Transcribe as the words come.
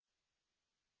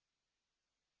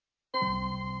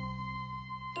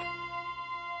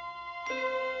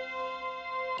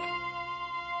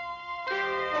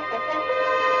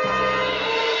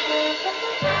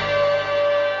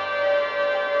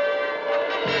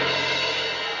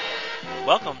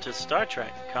Welcome to Star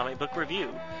Trek Comic Book Review.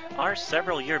 Our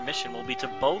several-year mission will be to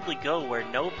boldly go where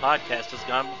no podcast has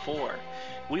gone before.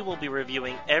 We will be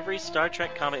reviewing every Star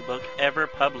Trek comic book ever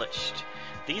published.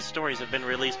 These stories have been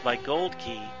released by Gold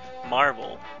Key,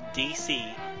 Marvel,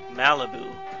 DC,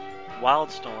 Malibu,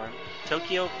 Wildstorm,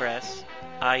 Tokyo Press,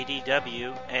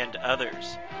 IDW, and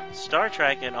others. Star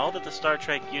Trek and all that the Star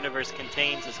Trek universe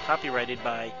contains is copyrighted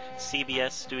by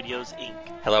CBS Studios, Inc.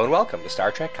 Hello and welcome to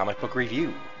Star Trek Comic Book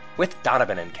Review with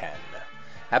Donovan and Ken.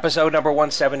 Episode number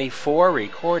 174,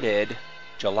 recorded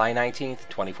July 19th,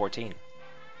 2014.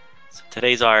 So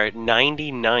today's our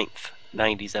 99th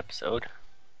 90s episode.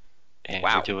 And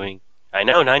Wow. we're doing, I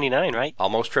know, 99, right?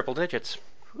 Almost triple digits.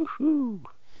 Woohoo!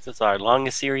 This is our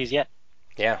longest series yet.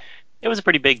 Yeah. It was a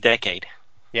pretty big decade.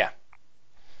 Yeah.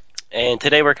 And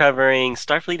today we're covering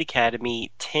Starfleet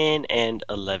Academy 10 and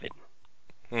 11.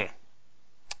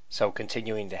 So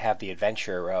continuing to have the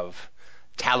adventure of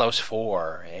Talos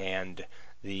 4 and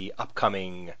the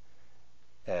upcoming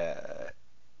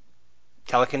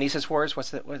telekinesis wars.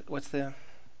 What's the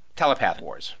telepath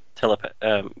wars? Telepathy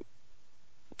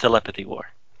War.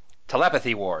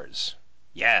 Telepathy wars.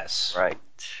 Yes. Right.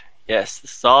 Yes,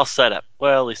 this is all set up.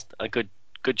 Well, at least a good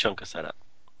chunk of setup.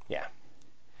 Yeah.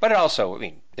 But it also, I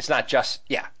mean, it's not just,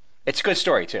 it's a good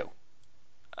story too.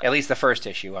 At least the first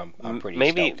issue, I'm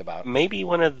pretty stoked about. Maybe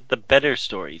one of the better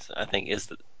stories, I think, is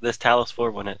this Talos 4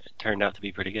 one. It turned out to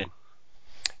be pretty good.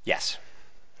 Yes.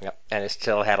 Yep. And it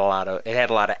still had a lot of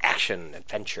action,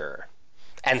 adventure,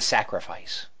 and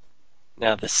sacrifice.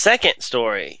 Now, the second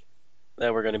story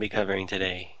that we're going to be covering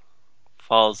today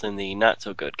falls in the not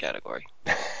so good category.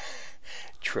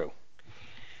 True.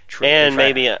 And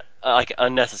maybe a like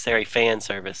unnecessary fan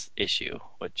service issue,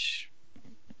 which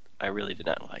I really did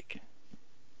not like.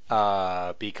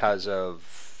 Because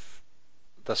of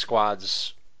the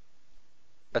Squad's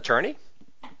attorney?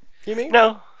 You mean?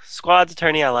 No, Squad's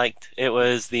attorney I liked. It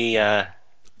was the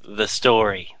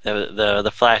story,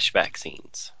 the flashback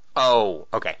scenes. Oh,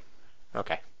 okay.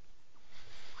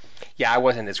 Yeah, I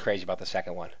wasn't as crazy about the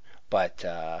second one, but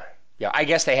I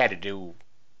guess they had to do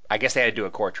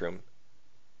a courtroom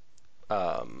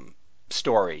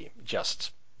story.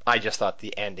 I just thought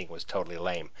the ending was totally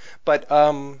lame. But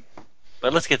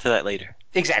let's get to that later.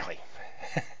 Exactly.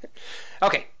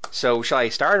 Okay, so shall I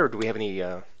start, or do we have any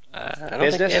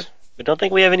business? I don't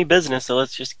think we have any business, so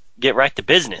let's just get right to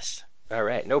business. All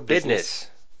right, no business.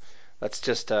 Let's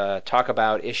just talk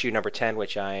about issue number 10,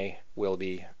 which I will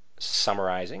be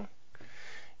summarizing.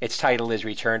 Its title is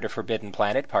Return to Forbidden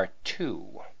Planet, Part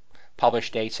 2.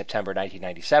 Published date September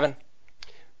 1997.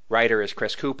 Writer is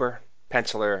Chris Cooper.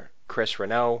 Penciler Chris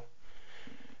Renaud.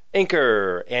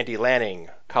 Inker Andy Lanning.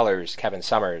 Colors Kevin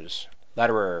Summers.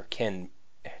 Letterer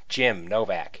Jim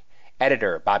Novak.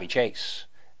 Editor Bobby Chase.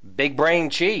 Big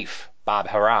Brain Chief Bob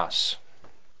Harras.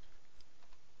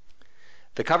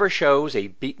 The cover shows a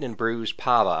beaten and bruised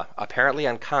Pava, apparently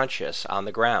unconscious, on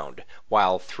the ground,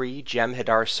 while 3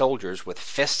 Jem'Hadar soldiers with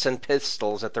fists and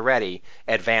pistols at the ready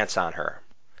advance on her.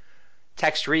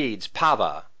 Text reads,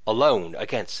 Pava, alone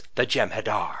against the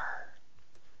Jem'Hadar.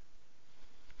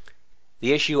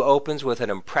 The issue opens with an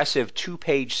impressive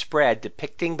 2-page spread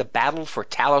depicting the battle for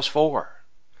Talos 4.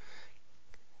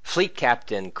 Fleet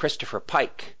Captain Christopher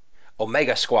Pike,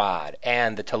 Omega Squad,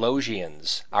 and the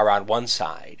Talosians are on one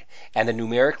side, and the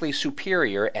numerically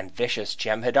superior and vicious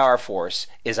Jem'Hadar force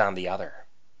is on the other.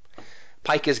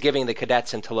 Pike is giving the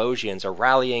cadets and Talosians a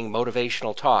rallying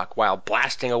motivational talk while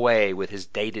blasting away with his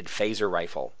dated phaser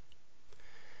rifle.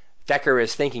 Decker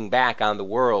is thinking back on the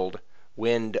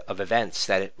whirlwind of events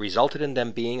that resulted in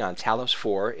them being on Talos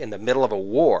 4 in the middle of a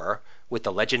war with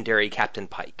the legendary Captain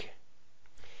Pike.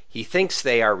 He thinks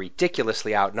they are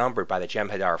ridiculously outnumbered by the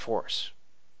Jem'Hadar force.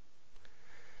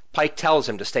 Pike tells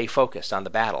him to stay focused on the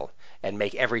battle and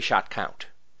make every shot count.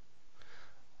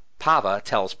 Pava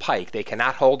tells Pike they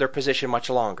cannot hold their position much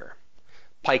longer.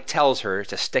 Pike tells her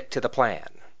to stick to the plan.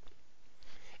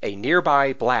 A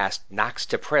nearby blast knocks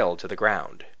T'Pril to the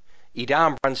ground.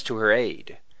 Edam runs to her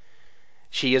aid.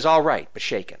 She is all right, but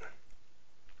shaken.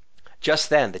 Just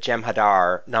then, the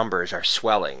Jem'Hadar numbers are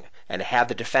swelling and have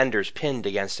the defenders pinned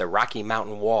against a Rocky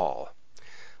Mountain wall.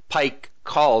 Pike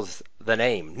calls the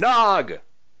name Nog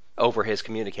over his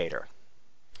communicator.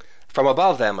 From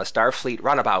above them, a Starfleet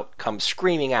runabout comes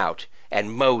screaming out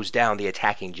and mows down the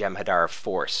attacking Jem'Hadar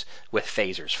force with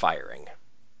phasers firing.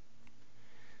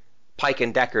 Pike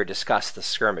and Decker discuss the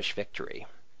skirmish victory.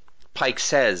 Pike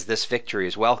says this victory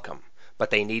is welcome, but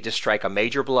they need to strike a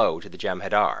major blow to the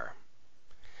Jem'Hadar.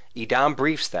 Edam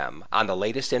briefs them on the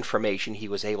latest information he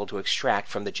was able to extract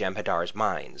from the Jem'Hadar's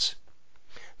minds.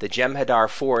 The Jem'Hadar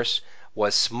force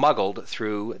was smuggled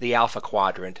through the Alpha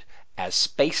Quadrant as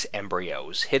space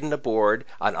embryos hidden aboard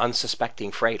an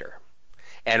unsuspecting freighter.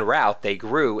 En route, they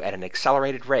grew at an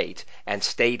accelerated rate and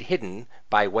stayed hidden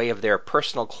by way of their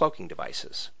personal cloaking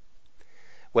devices.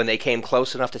 When they came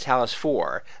close enough to Talos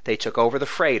 4, they took over the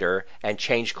freighter and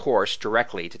changed course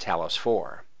directly to Talos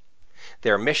 4.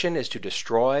 Their mission is to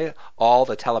destroy all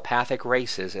the telepathic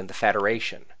races in the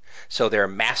Federation, so their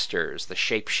masters, the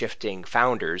shape-shifting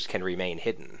founders, can remain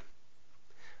hidden.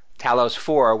 Talos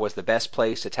 4 was the best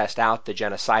place to test out the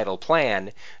genocidal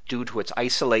plan due to its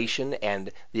isolation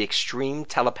and the extreme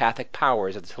telepathic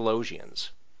powers of the Telosians.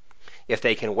 If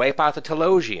they can wipe out the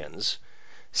Telosians,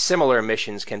 similar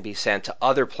missions can be sent to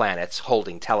other planets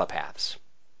holding telepaths.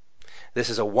 This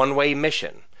is a one-way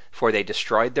mission, for they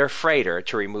destroyed their freighter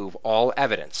to remove all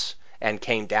evidence and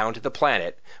came down to the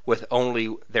planet with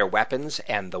only their weapons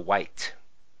and the White.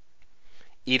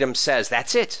 Edom says,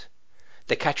 "That's it!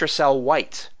 The Ketracel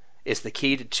White is the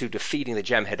key to defeating the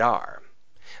Jem'Hadar.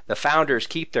 The founders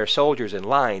keep their soldiers in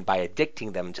line by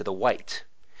addicting them to the White.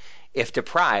 If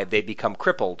deprived, they become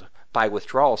crippled by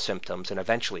withdrawal symptoms and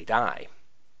eventually die.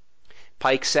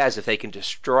 Pike says if they can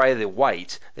destroy the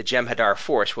White, the Jem'Hadar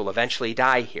force will eventually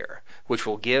die here, which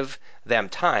will give them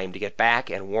time to get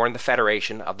back and warn the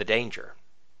Federation of the danger."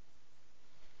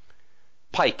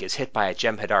 Pike is hit by a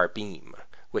Jem'Hadar beam,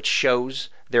 which shows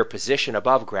their position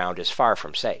above ground is far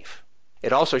from safe.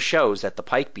 It also shows that the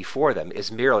Pike before them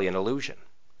is merely an illusion.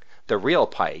 The real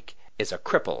Pike is a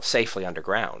cripple safely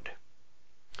underground,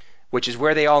 which is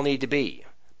where they all need to be.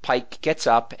 Pike gets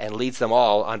up and leads them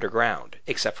all underground,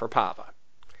 except for Pava.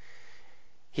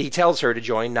 He tells her to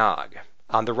join Nog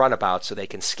on the runabout so they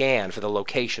can scan for the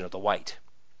location of the White.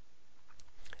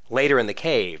 Later in the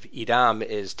cave, Edom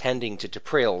is tending to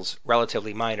T'Pril's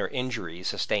relatively minor injuries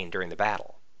sustained during the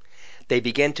battle. They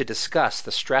begin to discuss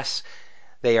the stress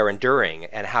they are enduring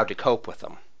and how to cope with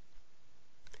them.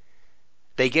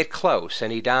 They get close,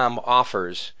 and Edom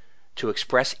offers to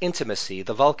express intimacy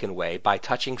the Vulcan way by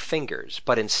touching fingers,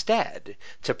 but instead,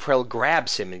 T'Pril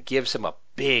grabs him and gives him a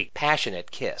big,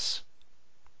 passionate kiss.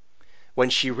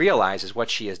 When she realizes what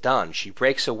she has done, she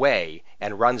breaks away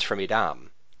and runs from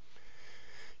Edom.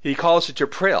 He calls to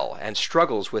T'Pril and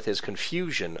struggles with his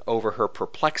confusion over her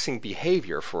perplexing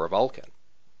behavior for a Vulcan.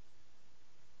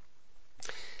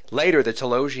 Later, the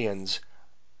Telosians,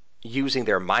 using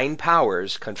their mind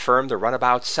powers, confirm the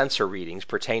runabout's sensor readings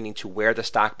pertaining to where the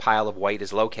stockpile of White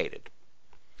is located.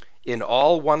 In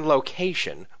all one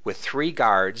location, with 3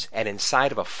 guards and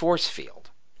inside of a force field.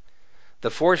 The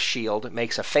force shield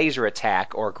makes a phaser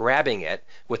attack or grabbing it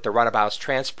with the runabout's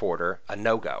transporter a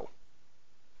no-go.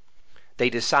 They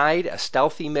decide a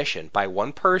stealthy mission by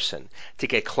one person to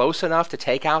get close enough to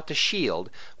take out the shield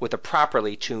with a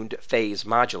properly tuned phase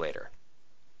modulator.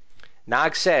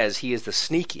 Nog says he is the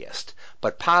sneakiest,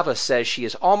 but Pava says she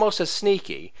is almost as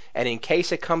sneaky, and in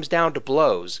case it comes down to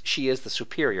blows, she is the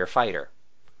superior fighter.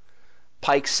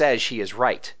 Pike says she is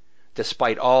right,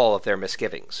 despite all of their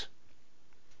misgivings.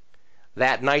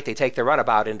 That night they take the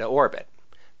runabout into orbit.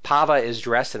 Pava is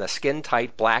dressed in a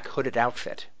skin-tight black hooded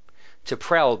outfit.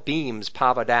 T'Pril beams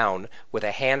Pava down with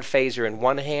a hand phaser in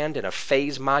one hand and a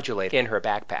phase modulator in her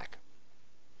backpack.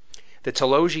 The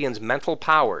Telosians' mental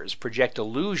powers project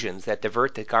illusions that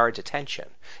divert the guard's attention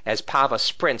as Pava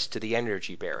sprints to the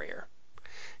energy barrier.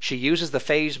 She uses the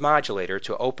phase modulator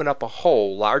to open up a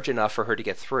hole large enough for her to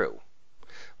get through.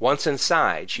 Once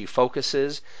inside, she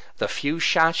focuses the few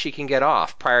shots she can get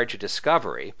off prior to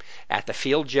discovery at the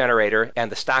field generator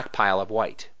and the stockpile of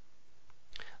White.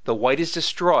 The White is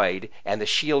destroyed and the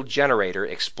shield generator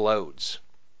explodes.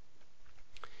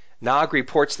 Nog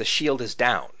reports the shield is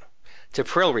down.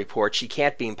 T'Pril reports she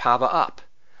can't beam Pava up.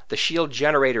 The shield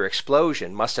generator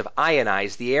explosion must have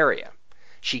ionized the area.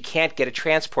 She can't get a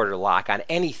transporter lock on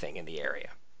anything in the area.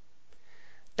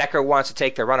 Decker wants to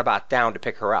take the runabout down to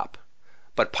pick her up,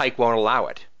 but Pike won't allow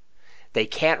it. They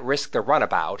can't risk the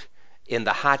runabout in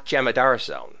the hot Jem'Hadar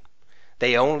zone.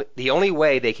 The only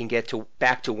way they can get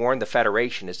back to warn the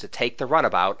Federation is to take the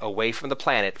runabout away from the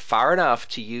planet far enough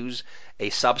to use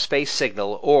a subspace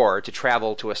signal or to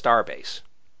travel to a starbase.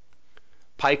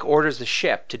 Pike orders the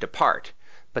ship to depart,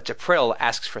 but T'Pril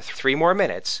asks for 3 more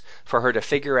minutes for her to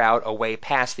figure out a way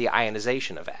past the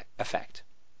ionization effect.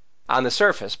 On the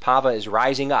surface, Pava is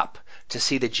rising up to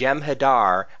see the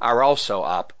Jem'Hadar are also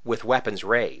up with weapons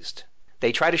raised.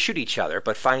 They try to shoot each other,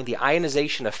 but find the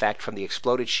ionization effect from the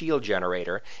exploded shield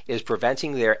generator is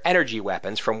preventing their energy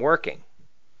weapons from working.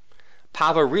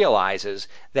 Pava realizes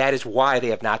that is why they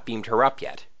have not beamed her up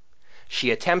yet. She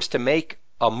attempts to make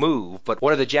a move, but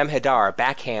one of the Jem'Hadar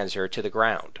backhands her to the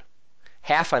ground.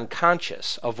 Half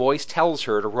unconscious, a voice tells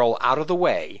her to roll out of the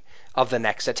way of the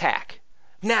next attack.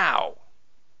 Now!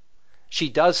 She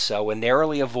does so and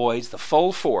narrowly avoids the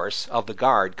full force of the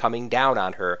guard coming down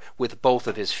on her with both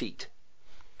of his feet.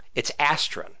 It's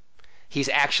Astron. He's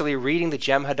actually reading the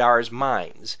Jem'Hadar's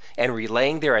minds and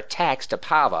relaying their attacks to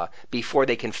Pava before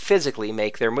they can physically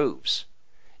make their moves.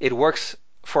 It works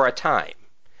for a time.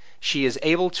 She is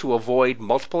able to avoid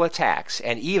multiple attacks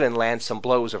and even land some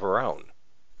blows of her own.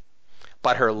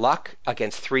 But her luck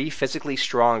against 3 physically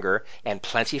stronger and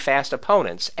plenty fast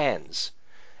opponents ends,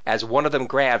 as one of them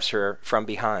grabs her from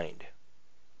behind.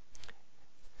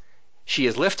 She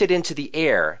is lifted into the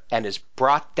air and is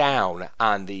brought down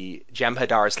on the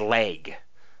Jem'Hadar's leg.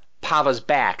 Pava's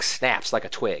back snaps like a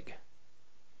twig.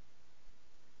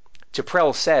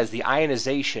 T'Pril says the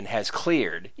ionization has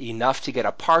cleared enough to get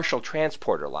a partial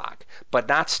transporter lock, but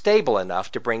not stable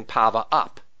enough to bring Pava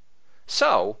up.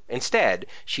 So, instead,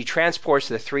 she transports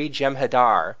the 3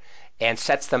 Jem'Hadar and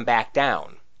sets them back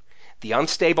down. The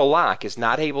unstable lock is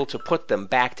not able to put them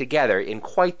back together in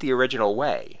quite the original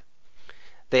way.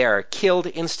 They are killed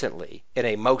instantly in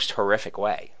a most horrific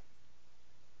way.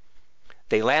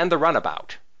 They land the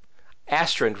runabout.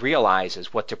 Astron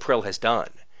realizes what T'Pril has done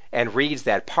and reads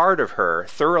that part of her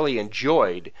thoroughly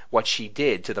enjoyed what she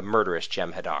did to the murderous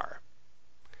Jem'Hadar.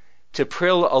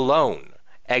 T'Pril alone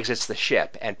exits the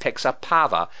ship and picks up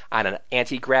Pava on an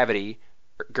anti-gravity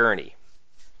gurney,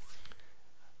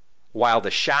 while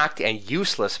the shocked and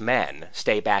useless men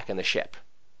stay back in the ship.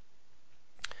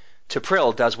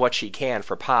 T'Pril does what she can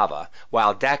for Pava,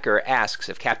 while Decker asks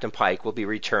if Captain Pike will be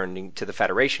returning to the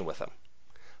Federation with him.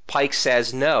 Pike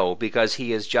says no, because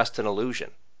he is just an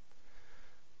illusion.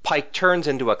 Pike turns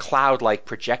into a cloud-like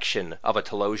projection of a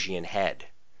Talosian head.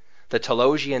 The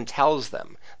Talosian tells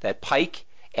them that Pike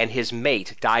and his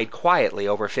mate died quietly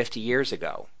over 50 years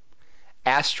ago.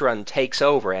 Astron takes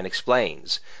over and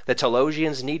explains the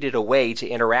Talosians needed a way to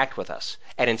interact with us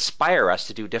and inspire us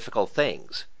to do difficult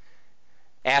things.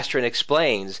 Astron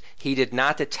explains he did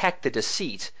not detect the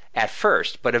deceit at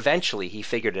first, but eventually he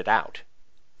figured it out.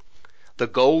 The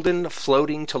golden,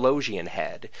 floating Talosian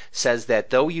head says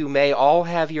that though you may all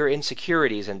have your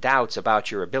insecurities and doubts about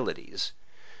your abilities,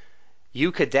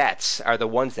 you cadets are the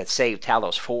ones that saved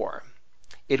Talos 4.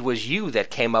 It was you that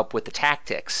came up with the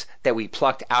tactics that we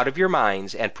plucked out of your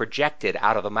minds and projected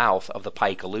out of the mouth of the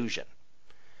Pike illusion.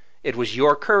 It was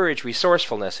your courage,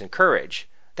 resourcefulness, and courage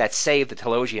that saved the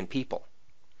Talosian people.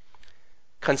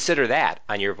 Consider that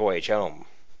on your voyage home.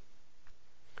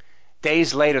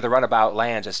 Days later, the runabout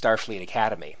lands at Starfleet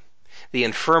Academy. The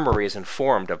infirmary is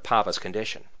informed of Pava's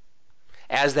condition.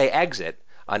 As they exit,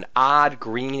 an odd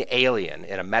green alien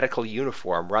in a medical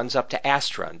uniform runs up to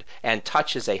Astron and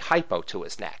touches a hypo to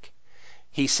his neck.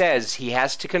 He says he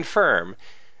has to confirm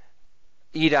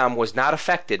Edom was not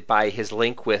affected by his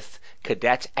link with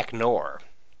Cadet Eknor.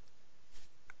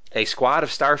 A squad of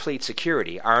Starfleet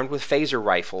security, armed with phaser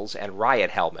rifles and riot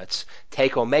helmets,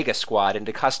 take Omega Squad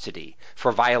into custody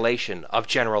for violation of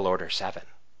General Order 7.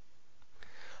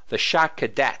 The shocked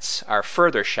cadets are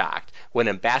further shocked when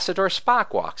Ambassador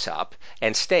Spock walks up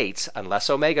and states, unless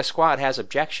Omega Squad has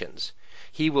objections,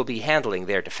 he will be handling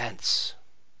their defense.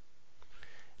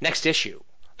 Next issue,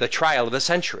 The Trial of the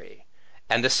Century,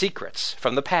 and the Secrets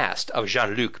from the Past of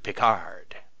Jean-Luc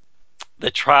Picard.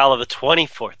 The Trial of the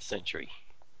 24th Century.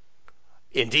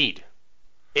 Indeed.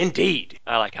 Indeed.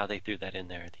 I like how they threw that in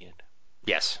there at the end.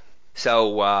 Yes.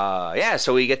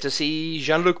 So we get to see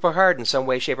Jean-Luc Picard in some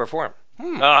way, shape, or form.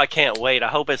 Oh, I can't wait. I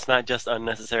hope it's not just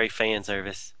unnecessary fan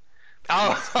service.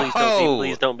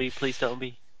 Please don't be. Please don't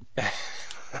be.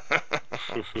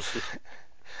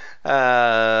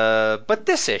 But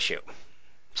this issue.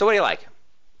 So what do you like?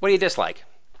 What do you dislike?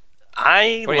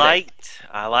 I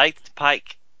liked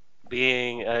Pike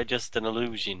being just an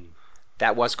illusion.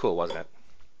 That was cool, wasn't it?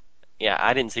 Yeah,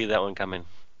 I didn't see that one coming.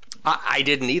 I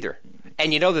didn't either.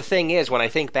 And you know the thing is, when I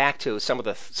think back to some of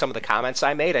the comments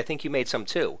I made, I think you made some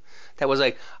too. That was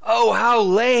like, oh, how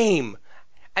lame!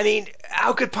 I mean,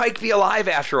 how could Pike be alive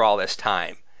after all this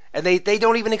time? And they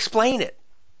don't even explain it.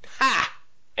 Ha!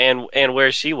 And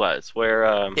where she was,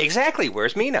 where exactly,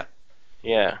 where's Mina?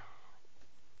 Yeah.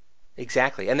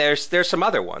 Exactly. And there's some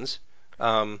other ones.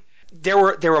 There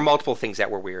were multiple things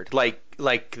that were weird,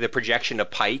 like the projection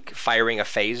of Pike firing a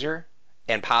phaser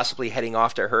and possibly heading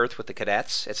off to Earth with the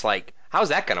cadets. It's like, how's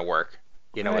that going to work?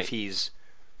 If he's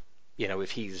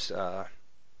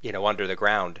under the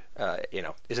ground,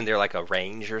 isn't there like a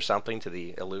range or something to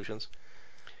the illusions?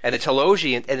 And the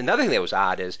Talosian, and another thing that was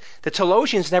odd is the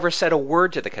Talosians never said a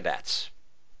word to the cadets.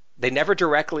 They never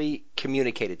directly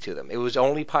communicated to them. It was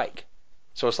only Pike.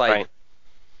 So it's like,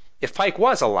 if Pike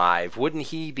was alive, wouldn't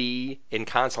he be in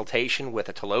consultation with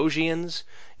the Telosians,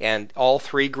 and all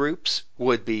three groups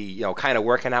would be, kind of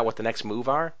working out what the next move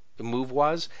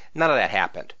was? None of that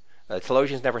happened. The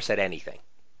Telosians never said anything.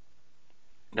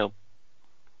 Nope.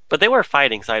 But they were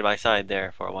fighting side by side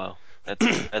there for a while. At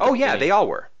the Oh yeah, beginning. they all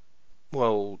were.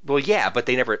 Well, yeah, but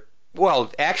they never.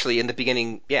 Well, actually, in the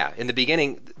beginning,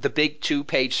 the big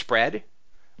 2-page spread,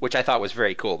 which I thought was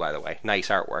very cool, by the way, nice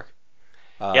artwork.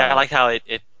 Yeah, I Uh, liked how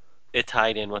it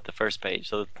tied in with the first page.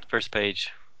 So the first page,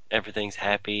 everything's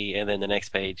happy, and then the next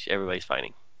page, everybody's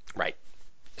fighting. right.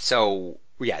 So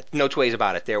yeah, no two ways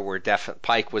about it. There were definitely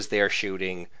Pike was there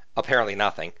shooting apparently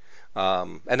nothing,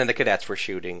 and then the cadets were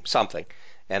shooting something,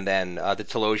 and then the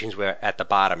Telosians were at the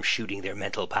bottom shooting their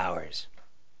mental powers.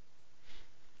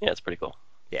 Yeah, it's pretty cool.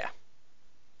 Yeah.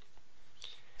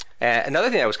 Another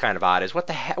thing that was kind of odd is what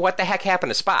the heck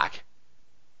happened to Spock?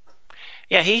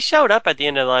 Yeah, he showed up at the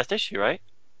end of the last issue, right?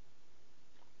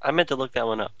 I meant to look that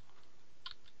one up.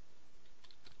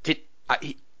 Did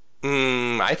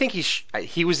I think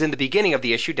he was in the beginning of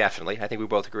the issue, definitely. I think we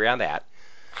both agree on that.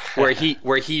 Where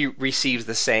he receives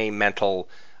the same mental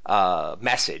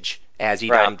message as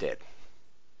Right. Edam did.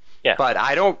 Yeah. But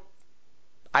I don't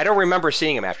remember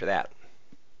seeing him after that.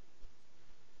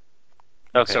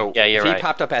 Okay. So Yeah, if you're he right.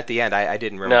 popped up at the end, I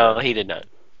didn't No, remember. he did not.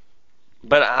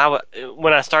 But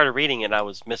when I started reading it, I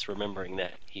was misremembering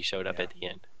that he showed up Yeah. at the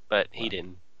end, but he Well,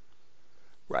 didn't,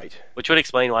 right. which would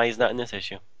explain why he's not in this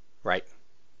issue. Right.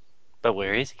 But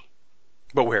where is he?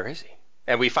 But where is he?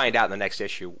 And we find out in the next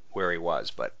issue where he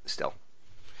was, but still.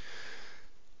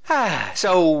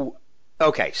 So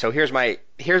okay, so here's my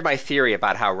theory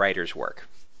about how writers work.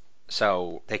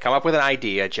 So they come up with an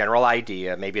idea, general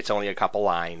idea, maybe it's only a couple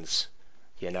lines,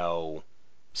 you know,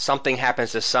 something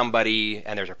happens to somebody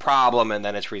and there's a problem and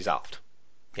then it's resolved.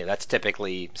 That's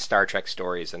typically Star Trek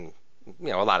stories and a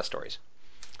lot of stories.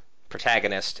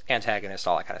 Protagonist, antagonist,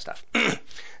 all that kind of stuff.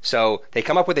 So they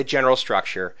come up with a general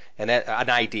structure and then an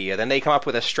idea, then they come up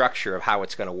with a structure of how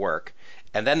it's going to work.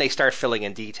 And then they start filling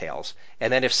in details.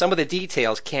 And then if some of the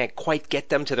details can't quite get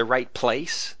them to the right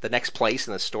place, the next place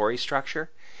in the story structure,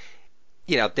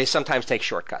 they sometimes take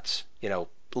shortcuts.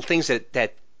 Things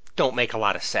that don't make a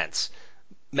lot of sense.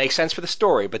 Make sense for the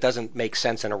story, but doesn't make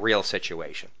sense in a real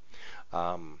situation.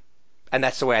 Um, and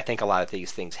that's the way I think a lot of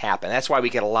these things happen. That's why we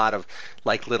get a lot of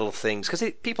like little things because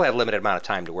people have a limited amount of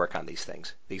time to work on these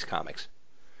things, these comics.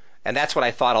 And that's what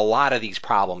I thought a lot of these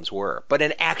problems were. But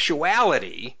in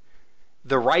actuality,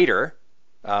 the writer,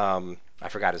 I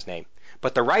forgot his name,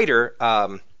 but the writer,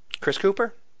 Chris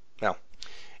Cooper, no,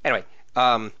 anyway,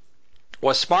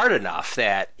 was smart enough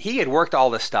that he had worked all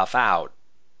this stuff out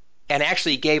and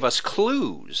actually gave us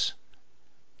clues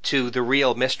to the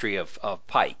real mystery of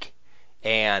Pike.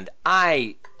 And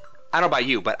I don't know about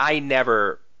you, but I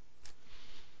never.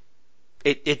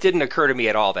 It didn't occur to me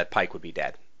at all that Pike would be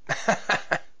dead.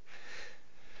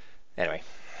 Anyway,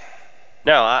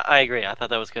 No, I agree. I thought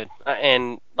that was good.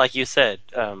 And like you said,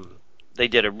 they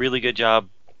did a really good job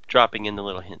dropping in the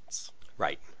little hints.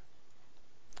 right,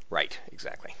 right,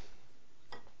 exactly.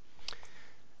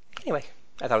 Anyway,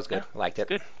 I thought it was Yeah, good. I liked it.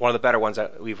 good. One of the better ones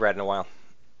that we've read in a while.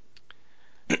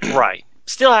 Right.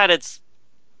 Still had its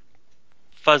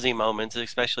fuzzy moments,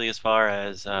 especially as far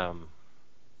as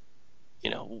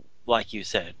like you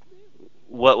said,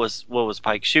 what was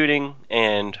Pike shooting,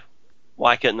 and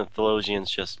why couldn't the Thelosians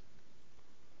just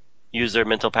use their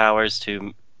mental powers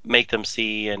to make them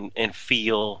see and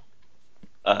feel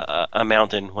a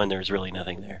mountain when there's really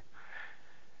nothing there?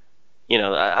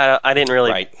 I didn't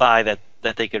really Right. buy that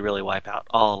they could really wipe out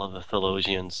all of the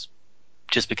Thelosians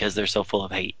just because they're so full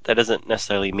of hate. That doesn't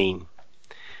necessarily mean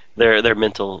their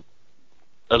mental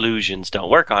illusions don't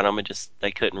work on them. It just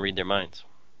they couldn't read their minds,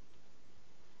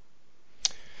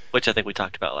 which I think we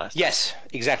talked about last time. Yes,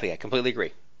 exactly. I completely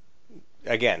agree.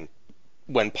 Again,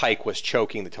 when Pike was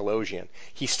choking the Telosian,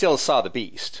 he still saw the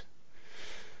beast.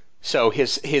 So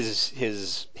his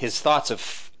thoughts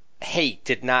of hate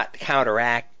did not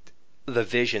counteract the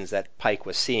visions that Pike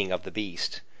was seeing of the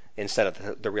beast instead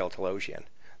of the real Telosian.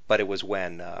 But it was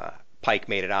when Pike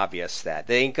made it obvious that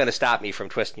they ain't going to stop me from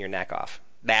twisting your neck off.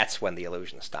 That's when the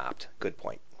illusion stopped. Good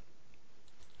point.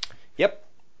 Yep.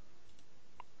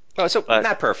 Oh, so But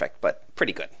not perfect, but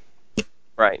pretty good.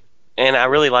 right, and I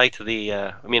really liked the.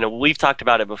 I mean, we've talked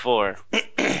about it before.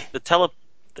 The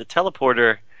the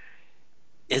teleporter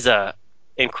is a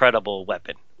incredible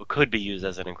weapon. It could be used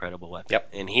as an incredible weapon, Yep.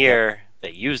 and Yep. here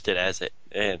they used it as it,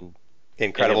 and it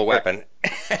Incredible worked. weapon.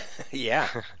 Yeah.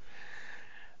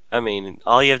 I mean,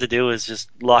 all you have to do is just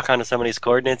lock onto somebody's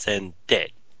coordinates and dead.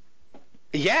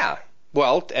 Yeah.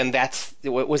 Well, and that's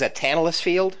was that Tantalus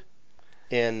Field?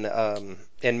 in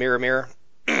Mirror Mirror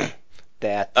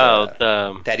that Oh,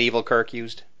 the that Evil Kirk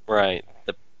used? right,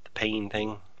 the pain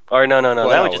thing. Or no, Well,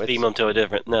 that would no, just beam him to a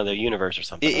different another universe or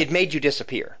something, it right? made you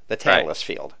disappear, the Right, Tantalus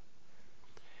field,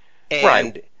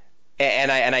 right,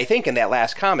 and I think in that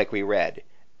last comic we read,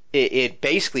 it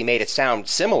basically made it sound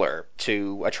similar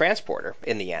to a transporter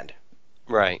in the end,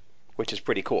 right. which is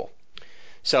pretty cool.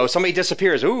 So somebody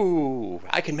disappears. Ooh,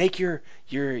 I can make your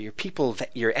people,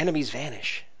 your enemies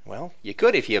vanish. Well, you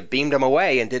could if you beamed them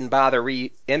away and didn't bother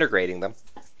reintegrating them.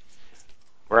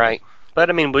 Right. But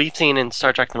I mean, we've seen in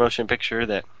Star Trek the Motion Picture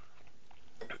that,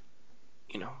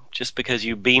 just because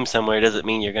you beam somewhere doesn't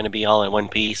mean you're going to be all in one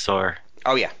piece or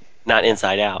Oh yeah, not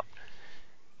inside out.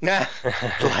 nah,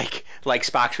 like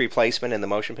Spock's replacement in the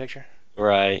motion picture.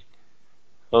 Right.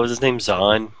 What was his name?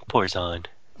 Zahn? Poor Zahn.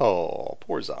 Oh,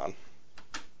 poor Zahn.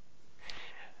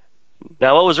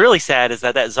 Now, what was really sad is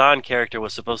that Zahn character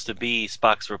was supposed to be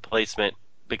Spock's replacement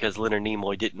because Leonard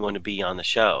Nimoy didn't want to be on the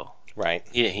show. Right.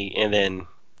 And then,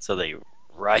 so they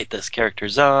write this character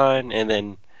Zahn, and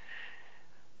then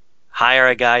hire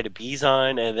a guy to be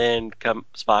Zahn, and then come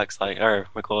Spock's like, or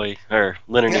McCoy, or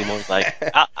Leonard Nimoy's like,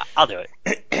 I'll do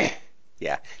it.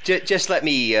 Yeah. Just let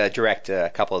me direct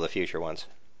a couple of the future ones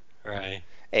Right.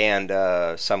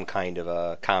 and some kind of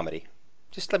a comedy.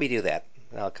 Just let me do that,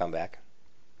 and I'll come back.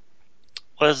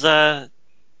 Was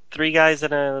three guys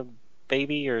and a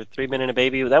baby or 3 men and a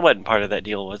baby? That wasn't part of that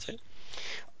deal, was it?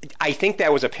 I think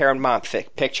that was a Paramount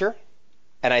picture,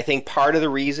 and I think part of the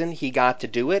reason he got to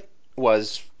do it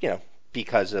was,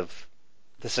 because of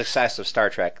the success of Star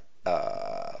Trek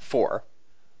 4.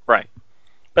 Right.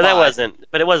 But that But wasn't.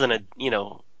 But it wasn't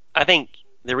a. I think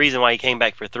the reason why he came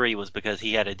back for three was because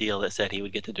he had a deal that said he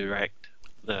would get to direct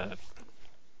the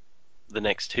the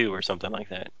next two or something like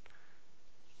that.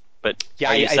 But yeah,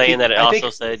 are you I saying think that it I also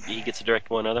think said he gets to direct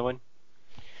one other one?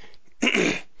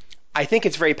 I think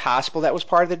it's very possible that was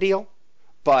part of the deal,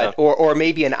 but Okay. or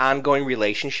maybe an ongoing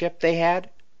relationship they had.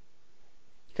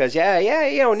 Because yeah,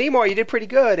 Nimoy, you did pretty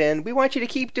good, and we want you to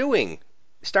keep doing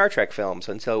Star Trek films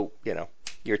until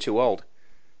you're too old.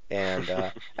 And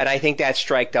I think that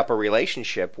striked up a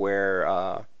relationship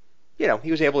where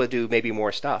he was able to do maybe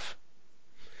more stuff.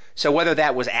 So whether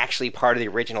that was actually part of the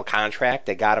original contract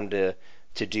that got him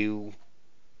to do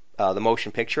the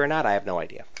motion picture or not, I have no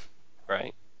idea.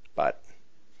 Right. But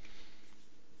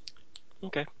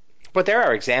Okay. but there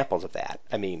are examples of that.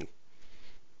 I mean,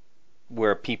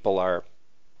 where people are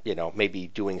maybe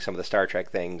doing some of the Star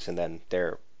Trek things, and then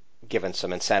they're given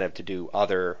some incentive to do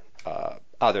other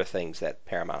things that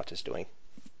Paramount is doing.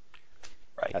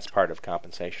 Right. That's part of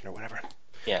compensation or whatever.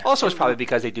 Yeah. Also, it's probably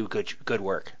because they do good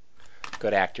work.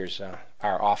 Good actors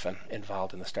are often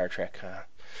involved in the Star Trek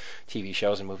TV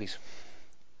shows and movies.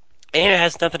 And it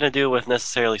has nothing to do with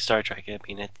necessarily Star Trek. I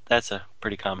mean, that's a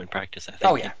pretty common practice, I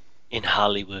Oh think, yeah, in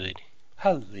Hollywood.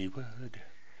 Hollywood.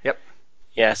 Yep.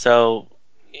 Yeah. So,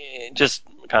 just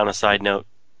kind of a side note,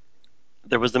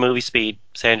 there was the movie Speed,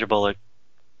 Sandra Bullock,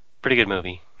 pretty good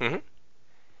movie. Hmm.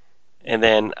 And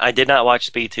then I did not watch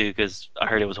Speed 2 because I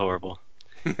heard it was horrible.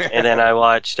 And then I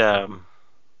watched uh,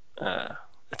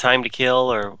 Time to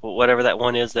Kill or whatever that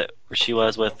one is that where she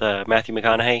was with Matthew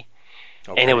McConaughey,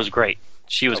 and it Okay. was great.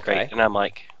 She was great, Okay. and I'm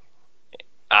like,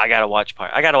 I gotta watch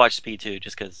Speed 2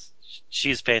 just because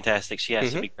she's fantastic. She has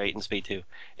to Hmm. be great in Speed 2,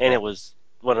 and Yeah. it was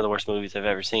one of the worst movies I've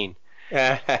ever seen.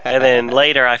 And then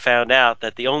later I found out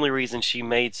that the only reason she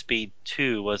made Speed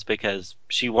 2 was because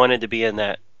she wanted to be in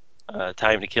that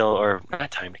Time to Kill, or not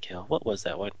Time to Kill. What was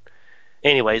that one?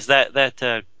 Anyways, that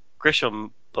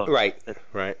Grisham book, Right. that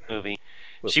Right. movie,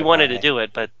 With she wanted to McConaughey. do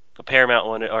it, but the Paramount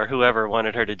wanted, or whoever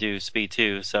wanted her to do Speed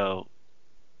 2, so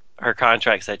her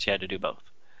contract said she had to do both.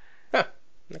 Huh.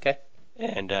 Okay.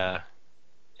 And Yeah,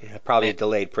 probably a man,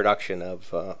 delayed production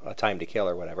of A Time to Kill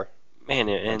or whatever and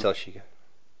until she. I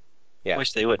Yeah.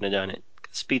 wish they wouldn't have done it.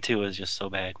 Speed 2 was just so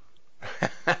bad.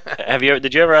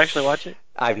 Did you ever actually watch it?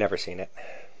 I've never seen it.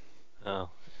 Oh,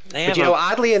 they But have a.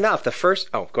 oddly enough, the first.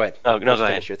 Oh, go ahead. Oh no, Just go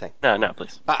ahead. finish your thing. No, no,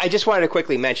 please. I just wanted to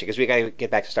quickly mention because we got to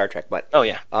get back to Star Trek. But Oh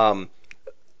yeah. um,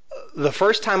 the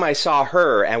first time I saw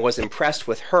her and was impressed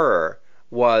with her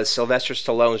was Sylvester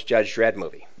Stallone's Judge Dredd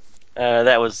movie,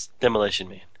 That was Demolition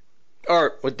Man.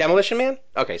 or with Demolition Man.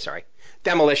 Okay, sorry,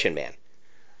 Demolition Man.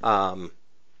 Um,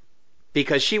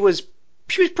 because she was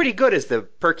pretty good as the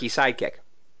perky sidekick,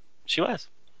 She was.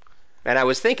 and I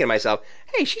was thinking to myself,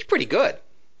 hey, she's pretty good.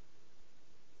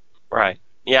 Right.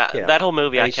 Yeah, You know, that whole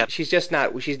movie I I mean, kept. she's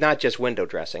not just window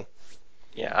dressing.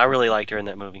 Yeah, I really liked her in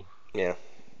that movie. Yeah.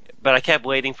 But I kept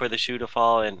waiting for the shoe to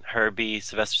fall and her be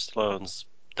Sylvester Stallone's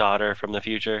daughter from the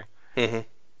future. Hmm.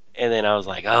 And then I was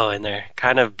like, oh, and they're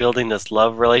kind of building this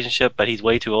love relationship, but he's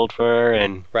way too old for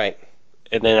her. Right.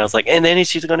 And then I was like, and then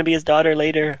she's going to be his daughter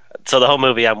later. So the whole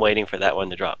movie, I'm waiting for that one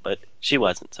to drop, but she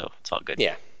wasn't, so it's all good.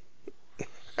 Yeah.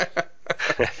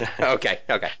 Okay.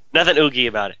 Okay. Nothing oogie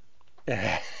about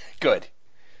it. Good.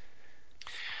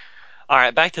 All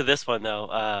right, back to this one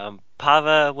though.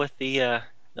 Pava with the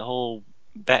whole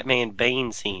Batman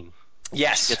Bane scene. She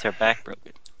Yes. gets her back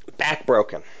broken. Back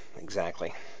broken.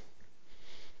 Exactly.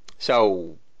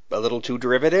 So a little too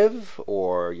derivative,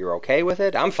 or you're okay with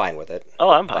it? I'm fine with it. Oh,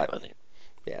 I'm fine But with it.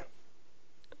 yeah.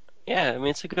 Yeah, I mean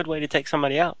it's a good way to take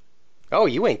somebody out. Oh,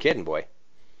 you ain't kidding, boy.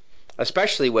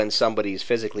 Especially when somebody's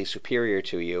physically superior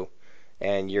to you,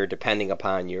 and you're depending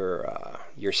upon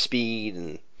your speed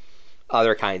and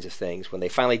other kinds of things. When they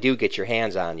finally do get your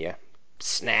hands on you,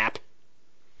 snap.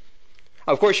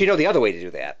 Of course, you know the other way to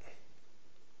do that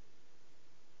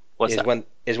What's is that?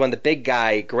 when the big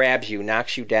guy grabs you,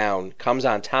 knocks you down, comes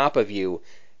on top of you,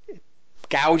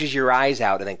 gouges your eyes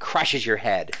out, and then crushes your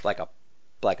head like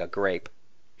a grape.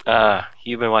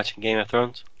 You've been watching Game of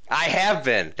Thrones? I have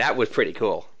been. That was pretty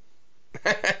cool.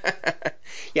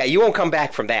 Yeah, you won't come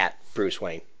back from that, Bruce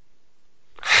Wayne.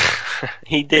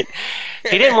 he did.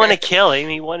 He didn't want to kill him.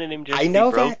 He wanted him just I to be know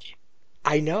that. broken.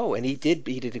 I know, and he did.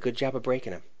 He did a good job of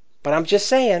breaking him. But I'm just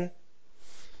saying,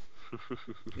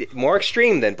 more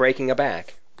extreme than breaking a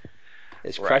back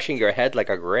is Right. crushing your head like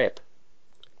a grape.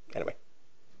 Anyway,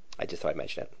 I just thought I'd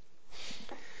mention it.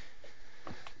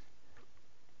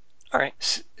 All right.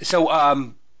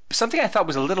 So, something I thought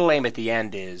was a little lame at the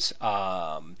end is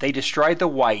they destroyed the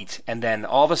white, and then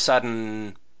all of a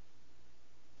sudden,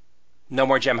 no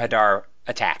more Jem'Hadar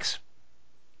attacks,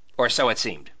 or so it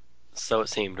seemed. So it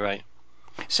seemed, right?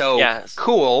 So Yes.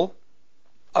 cool,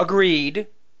 agreed.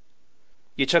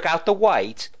 You took out the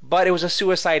white, but it was a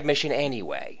suicide mission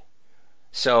anyway.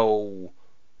 So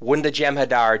wouldn't the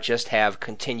Jem'Hadar just have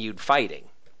continued fighting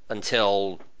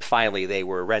until finally they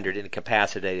were rendered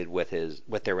incapacitated with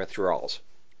their withdrawals?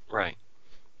 Right.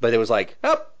 But it was like,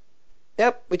 oh,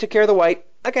 yep, we took care of the white.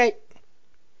 Okay.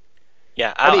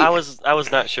 Yeah, I I mean,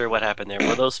 was not sure what happened there.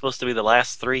 Were those supposed to be the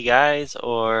last three guys,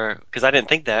 or because I didn't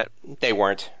think that, they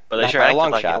weren't. but they Not sure by a acted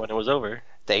long like it shot. when it was over.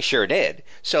 They sure did.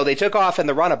 So they took off in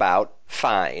the runabout,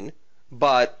 fine.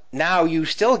 But now you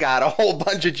still got a whole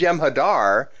bunch of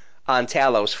Jem'Hadar on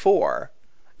Talos 4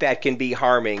 that can be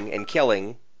harming and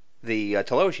killing the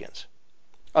Talosians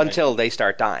Right. until they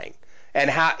start dying. And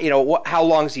how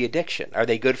long's the addiction? Are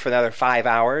they good for another 5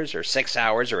 hours or 6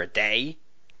 hours or a day?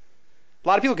 A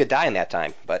lot of people could die in that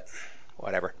time, but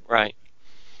whatever. Right.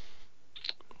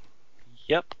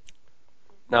 Yep.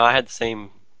 No, I had the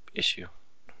same issue,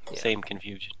 Yeah, same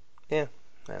confusion. yeah.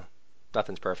 Well,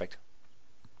 nothing's perfect.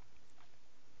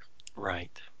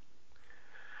 Right.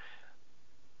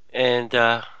 And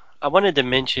I wanted to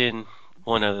mention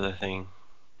one other thing.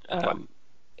 What? Um,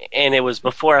 and it was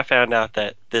before I found out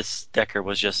that this Decker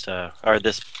was just or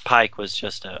this Pike was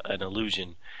just an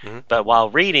illusion. Hmm. But while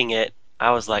reading it,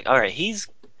 I was like, all right, he's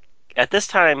at this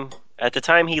time, at the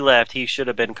time he left, he should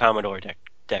have been Commodore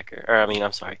Decker, or I mean,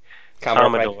 I'm sorry,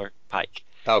 Commodore Pike. Commodore Pike.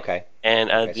 Okay.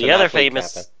 And Okay. So not fleet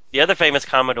captain. the other famous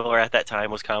Commodore at that time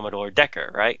was Commodore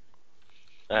Decker, right?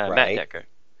 Matt Right. Decker.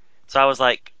 So I was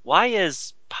like, why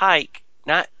is Pike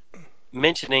not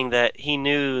mentioning that he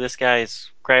knew this guy's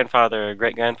grandfather or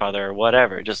great grandfather or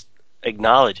whatever, just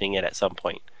acknowledging it at some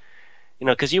point? You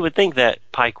know, because you would think that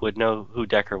Pike would know who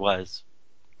Decker was.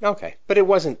 Okay. But it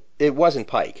wasn't. It wasn't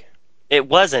Pike. It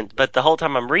wasn't, but the whole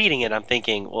time I'm reading it, I'm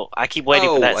thinking, well, I keep waiting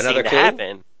for Oh, that another scene to clue?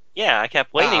 happen. Yeah, Okay.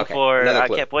 Another I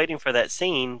clue. kept waiting for that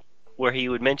scene where he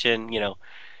would mention, you know,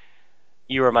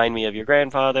 you remind me of your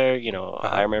grandfather. You know, I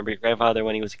Uh-huh. remember your grandfather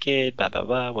when he was a kid. Blah blah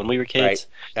blah. When we were Right. kids,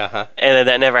 Uh-huh. and then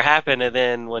that never happened. And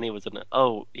then when he was an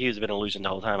illusion the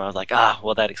whole time. I was like,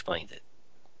 well, that explains it.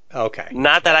 Okay.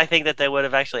 Not that Well, I think that they would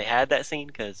have actually had that scene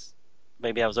because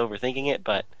maybe I was overthinking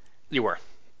it, you were.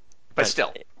 But but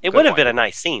still, it good would have point. been a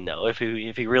nice scene though if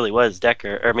he really was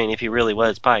Decker. Or, I mean, if he really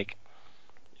was Pike,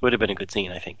 it would have been a good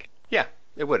scene, I think. Yeah,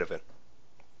 it would have been.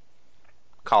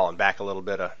 Calling back a little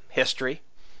bit of history,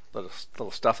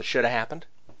 little stuff that should have happened.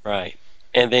 Right.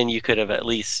 And then you could have at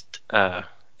least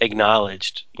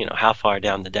acknowledged, you know, how far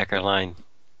down the Decker line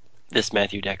this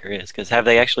Matthew Decker is. Because have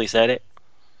they actually said it?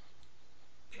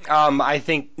 I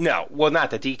think no. Well,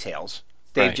 not the details.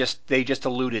 Right. They just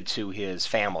alluded to his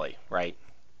family, right?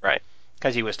 Right.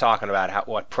 Because he was talking about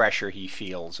what pressure he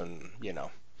feels, and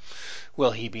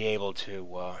will he be able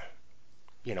to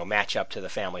match up to the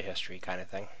family history kind of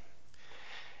thing.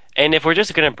 And if we're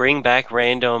just going to bring back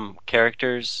random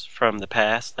characters from the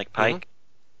past, like Hmm. Pike,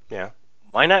 Yeah.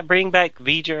 why not bring back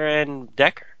V'ger and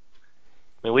Decker?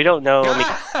 I mean, we don't know. I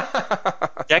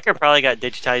mean, Decker probably got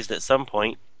digitized at some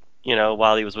point,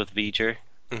 while he was with V'ger,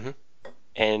 Mhm.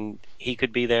 and he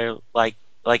could be there like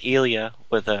Elia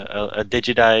with a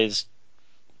digitized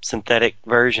synthetic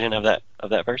version of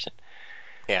that person.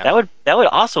 Yeah. That would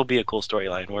also be a cool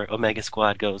storyline where Omega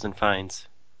Squad goes and finds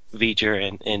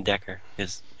V'ger and Decker,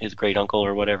 his great uncle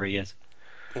or whatever he is.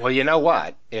 Well, you know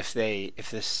what? If the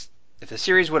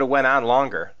series would have went on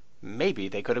longer, maybe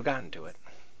they could have gotten to it.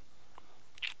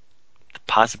 The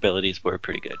possibilities were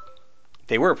pretty good.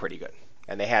 They were pretty good,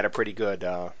 and they had a pretty good.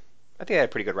 I think they had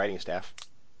a pretty good writing staff.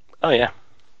 Oh yeah.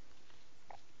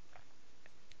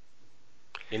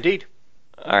 Indeed.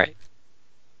 All right.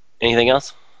 Anything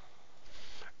else?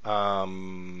 I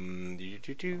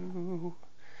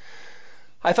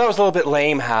thought it was a little bit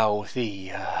lame how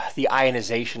the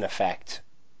ionization effect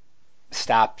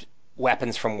stopped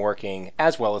weapons from working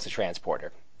as well as the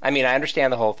transporter. I mean, I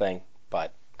understand the whole thing,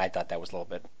 but I thought that was a little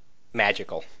bit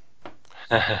magical,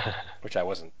 which I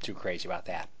wasn't too crazy about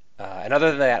that. And other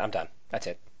than that, I'm done. That's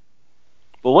it.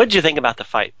 Well, what did you think about the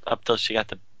fight up till she got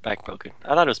the back broken? I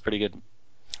thought it was pretty good.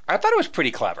 I thought it was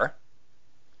pretty clever.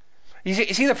 You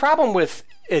see, the problem with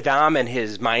Idam and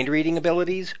his mind reading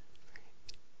abilities,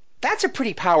 that's a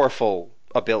pretty powerful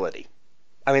ability.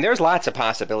 I mean, there's lots of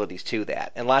possibilities to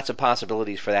that, and lots of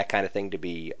possibilities for that kind of thing to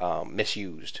be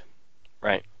misused.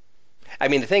 Right. I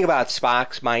mean, the thing about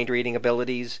Spock's mind reading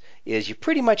abilities is you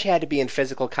pretty much had to be in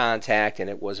physical contact, and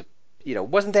it was,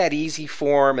 wasn't that easy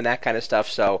for him and that kind of stuff.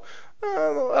 So,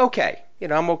 okay,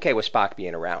 I'm okay with Spock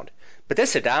being around. But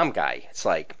this Adam guy, it's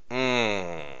like,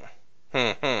 hmm,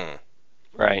 hmm.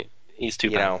 Right. He's too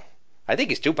powerful. I think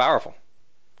he's too powerful.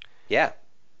 Yeah.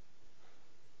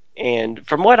 And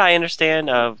from what I understand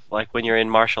of like when you're in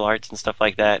martial arts and stuff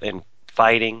like that and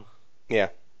fighting, Yeah.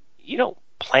 you don't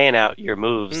plan out your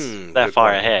moves that Good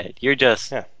far point. ahead. You're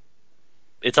just Yeah.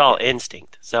 it's all Yeah.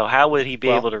 instinct. So how would he be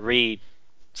Well, able to read yeah.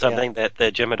 something that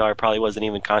the Jemadar probably wasn't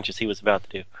even conscious he was about to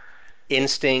do?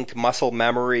 Instinct, muscle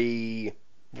memory,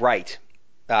 right.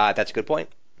 That's a good point.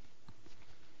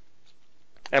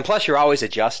 And plus, you're always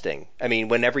adjusting. I mean,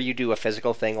 whenever you do a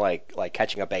physical thing like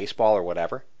catching a baseball or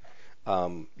whatever,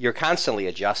 you're constantly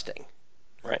adjusting.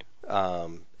 Right.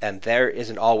 And there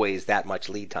isn't always that much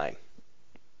lead time.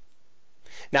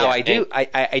 Now, Yeah.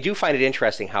 I do find it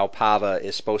interesting how Pava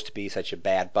is supposed to be such a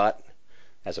bad butt,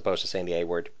 as opposed to saying the A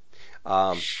word,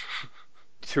 um,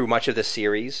 through much of the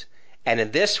series. And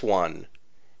in this one,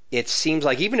 it seems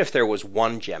like even if there was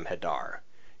one Jem'Hadar,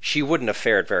 she wouldn't have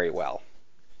fared very well.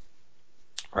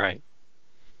 Right.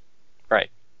 Right.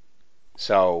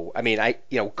 So, I mean,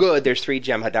 good. There's three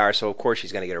Jem'Hadar, so of course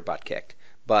she's going to get her butt kicked.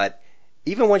 But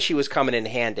even when she was coming in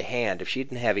hand to hand, if she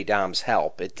didn't have Idam's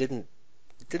help, it didn't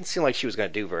seem like she was going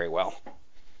to do very well.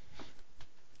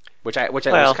 Which was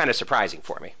Well, kind of surprising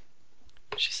for me.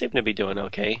 she seemed to be doing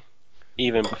okay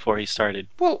even before he started.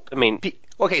 Well, I mean,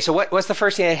 okay. So what's the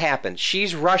first thing that happens?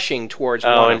 She's rushing towards oh,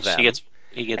 one of and them, he gets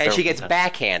and her she one gets time.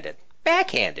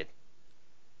 backhanded,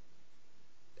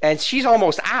 and she's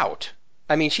almost out.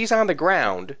 I mean, she's on the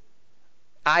ground,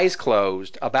 eyes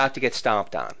closed, about to get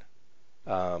stomped on.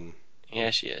 Um, Yeah,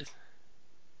 she is.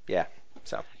 yeah.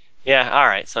 So Yeah. All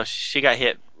right. So she got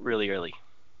hit really early.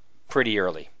 pretty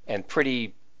early and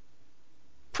pretty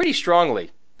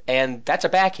strongly, and that's a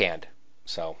backhand.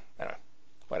 So I don't know,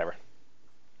 whatever.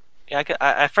 Yeah.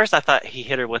 At first I thought he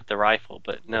hit her with the rifle,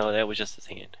 but no, that was just his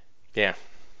hand. Yeah.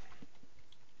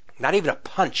 Not even a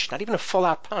punch, not even a full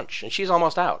out punch, and she's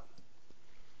almost out.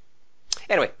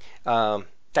 Anyway,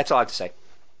 that's all I have to say.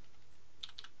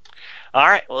 All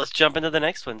right. Well, let's jump into the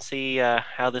next one. See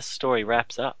how this story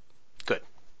wraps up. Good.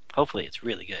 Hopefully, it's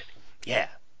really good. Yeah.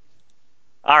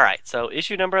 All right. So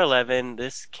issue number 11.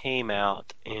 This came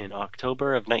out in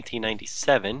October of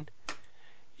 1997.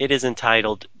 It is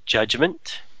entitled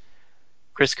Judgment.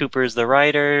 Chris Cooper is the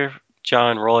writer.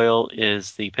 John Royal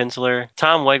is the penciler.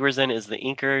 Tom Wegwersen is the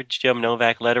inker. Jim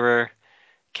Novak letterer.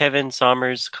 Kevin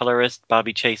Sommers colorist.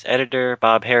 Bobby Chase editor.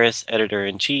 Bob Harris editor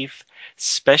in chief.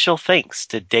 Special thanks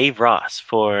to Dave Ross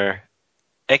for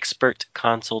expert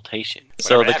consultation.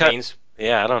 Whatever that means.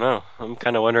 Yeah, I don't know. I'm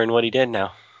kind of wondering what he did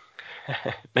now.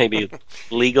 Maybe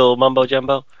legal mumbo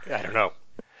jumbo. I don't know.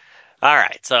 All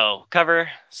right, so cover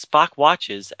Spock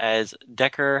watches as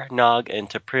Decker, Nog, and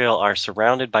T'Pring are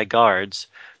surrounded by guards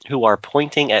who are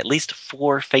pointing at least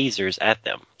 4 phasers at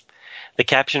them. The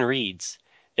caption reads,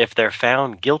 "If they're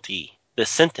found guilty, the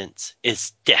sentence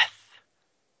is death."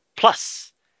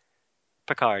 Plus,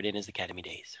 Picard in his academy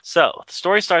days. So, the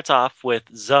story starts off with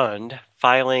Zund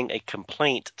filing a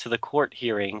complaint to the court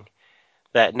hearing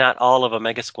that not all of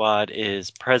Omega Squad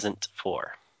is present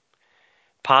for.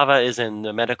 Pava is in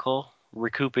the medical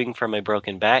recouping from a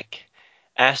broken back.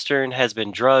 Astern has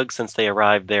been drugged since they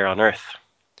arrived there on Earth.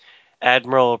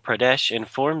 Admiral Pradesh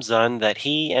informs Zun that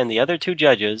he and the other two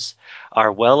judges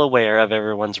are well aware of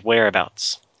everyone's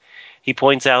whereabouts. He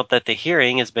points out that the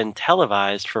hearing has been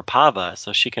televised for Pava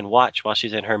so she can watch while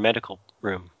she's in her medical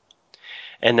room,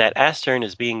 and that Astern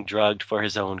is being drugged for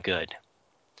his own good.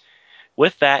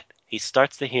 With that, he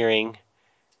starts the hearing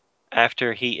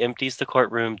after he empties the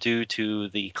courtroom due to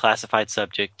the classified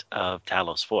subject of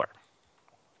Talos 4.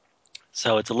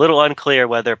 So it's a little unclear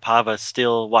whether Pava's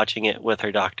still watching it with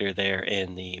her doctor there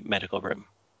in the medical room.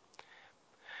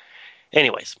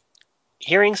 Anyways,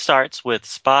 hearing starts with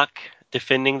Spock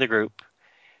defending the group,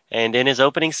 and in his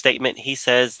opening statement he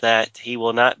says that he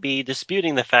will not be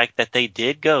disputing the fact that they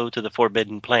did go to the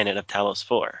forbidden planet of Talos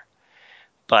 4,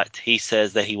 but he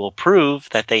says that he will prove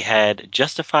that they had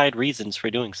justified reasons for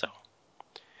doing so.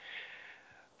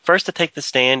 First to take the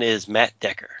stand is Matt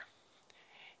Decker.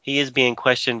 He is being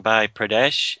questioned by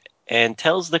Pradesh and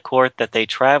tells the court that they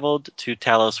traveled to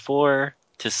Talos 4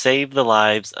 to save the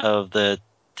lives of the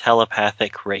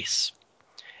telepathic race,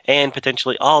 and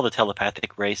potentially all the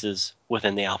telepathic races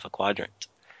within the Alpha Quadrant.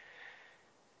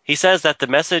 He says that the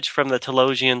message from the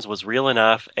Telosians was real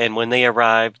enough, and when they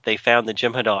arrived, they found the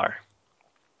Jem'Hadar,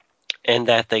 and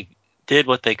that they did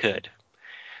what they could.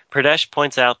 Pradesh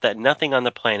points out that nothing on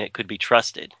the planet could be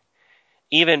trusted,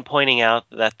 even pointing out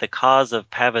that the cause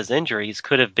of Pava's injuries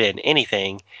could have been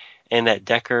anything, and that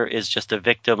Decker is just a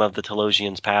victim of the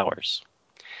Telosians' powers.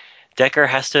 Decker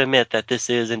has to admit that this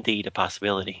is indeed a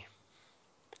possibility.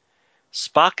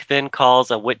 Spock then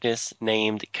calls a witness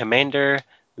named Commander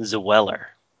Zweller.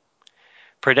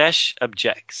 Pradesh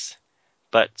objects,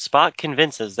 but Spock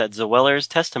convinces that Zweller's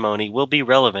testimony will be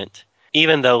relevant,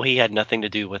 even though he had nothing to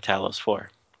do with Talos 4.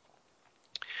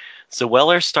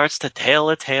 Zweller starts to tell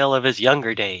a tale of his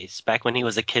younger days, back when he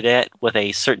was a cadet with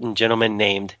a certain gentleman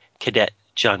named Cadet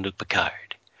Jean-Luc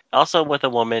Picard, also with a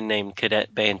woman named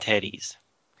Cadet Bantedes.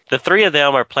 The three of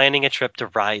them are planning a trip to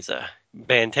Risa.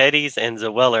 Bantedes and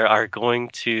Zweller are going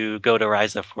to go to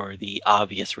Risa for the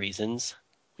obvious reasons,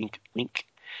 wink wink,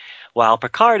 while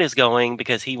Picard is going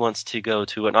because he wants to go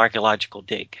to an archaeological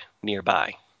dig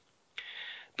nearby.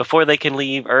 Before they can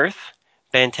leave Earth,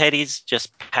 Bantedes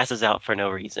just passes out for no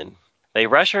reason. They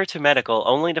rush her to medical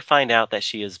only to find out that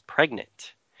she is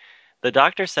pregnant. The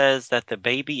doctor says that the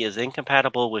baby is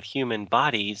incompatible with human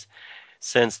bodies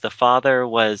since the father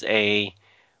was a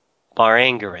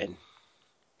Barangaran.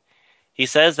 He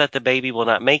says that the baby will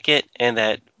not make it and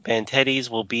that Bantedes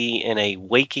will be in a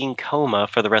waking coma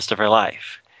for the rest of her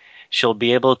life. She'll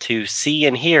be able to see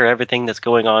and hear everything that's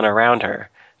going on around her,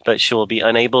 but she will be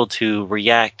unable to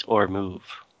react or move.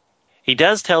 He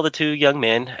does tell the two young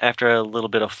men, after a little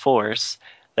bit of force,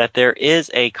 that there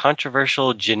is a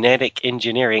controversial genetic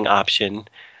engineering option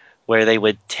where they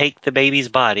would take the baby's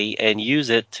body and use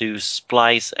it to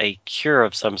splice a cure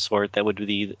of some sort that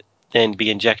would then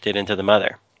be injected into the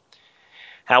mother.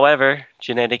 However,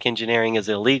 genetic engineering is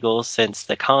illegal since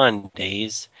the Khan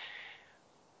days,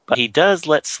 but he does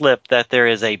let slip that there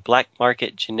is a black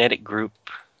market genetic group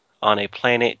on a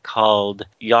planet called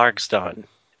Yargston.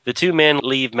 The two men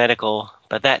leave medical,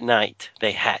 but that night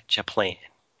they hatch a plan.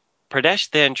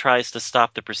 Pradesh then tries to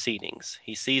stop the proceedings.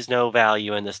 He sees no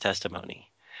value in this testimony,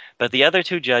 but the other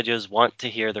two judges want to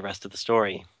hear the rest of the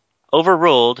story.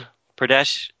 Overruled,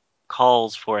 Pradesh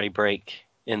calls for a break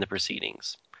in the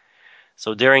proceedings.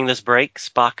 So during this break,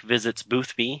 Spock visits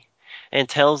Boothby and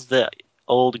tells the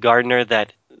old gardener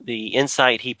that the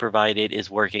insight he provided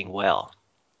is working well.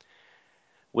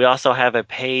 We also have a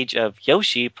page of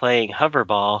Yoshi playing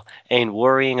hoverball and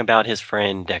worrying about his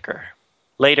friend Decker.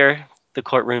 Later, the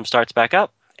courtroom starts back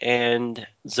up, and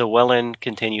Zwellen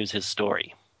continues his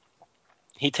story.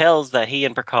 He tells that he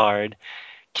and Picard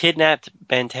kidnapped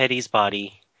Bantetti's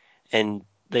body, and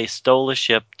they stole a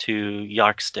ship to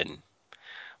Yarkston.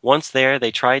 Once there,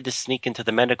 they tried to sneak into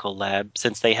the medical lab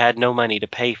since they had no money to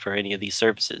pay for any of these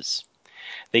services.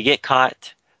 They get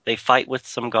caught, they fight with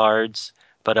some guards,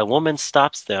 but a woman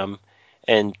stops them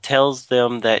and tells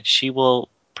them that she will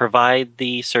provide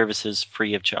the services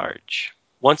free of charge.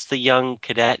 Once the young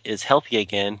cadet is healthy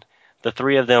again, the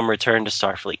three of them return to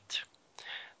Starfleet.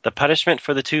 The punishment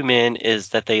for the two men is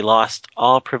that they lost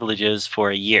all privileges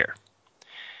for a year.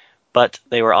 But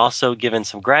they were also given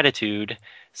some gratitude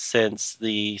since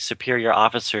the superior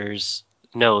officers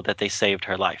know that they saved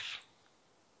her life.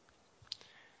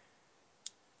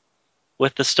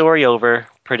 With the story over,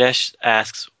 Pradesh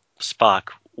asks Spock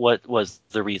what was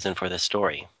the reason for this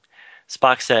story.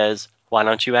 Spock says, "Why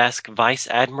don't you ask Vice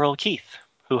Admiral Keith,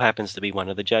 who happens to be one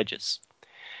of the judges?"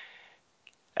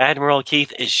 Admiral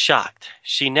Keith is shocked.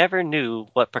 She never knew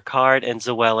what Picard and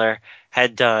Zoeller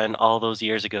had done all those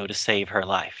years ago to save her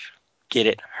life. Get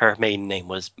it? Her maiden name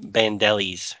was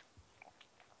Bandeles.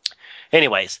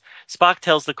 Anyways, Spock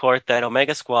tells the court that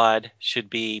Omega Squad should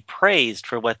be praised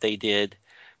for what they did,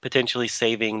 potentially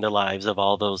saving the lives of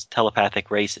all those telepathic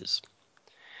races.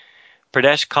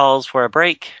 Pradesh calls for a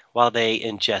break while they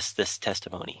ingest this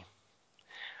testimony.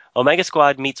 Omega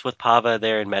Squad meets with Pava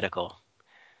there in medical.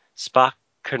 Spock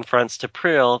confronts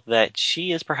T'Pring that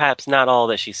she is perhaps not all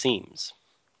that she seems.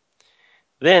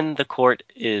 Then the court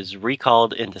is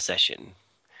recalled into session.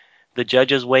 The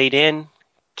judges weighed in.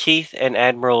 Keith and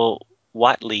Admiral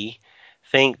Whatley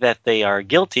think that they are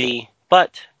guilty,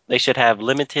 but they should have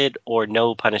limited or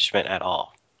no punishment at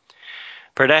all.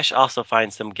 Pradesh also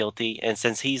finds them guilty, and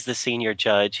since he's the senior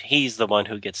judge, he's the one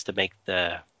who gets to make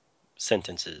the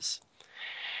sentences.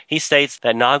 He states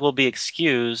that Nog will be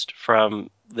excused from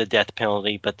the death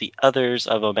penalty, but the others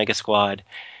of Omega Squad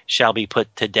shall be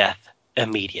put to death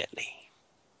immediately.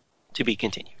 To be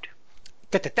continued.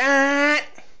 Da-da-da!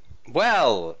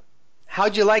 Well,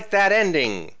 how'd you like that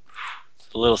ending?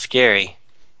 It's a little scary.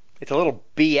 It's a little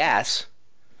BS.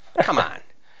 Come on.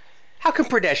 How can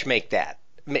Pradesh make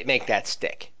that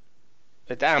stick?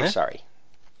 But I'm sorry.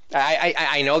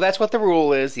 I know that's what the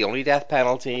rule is, the only death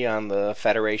penalty on the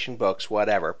Federation books,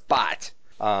 whatever. But,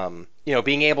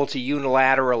 being able to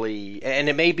unilaterally, and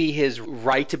it may be his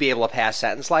right to be able to pass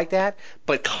sentence like that,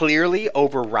 but clearly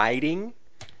overriding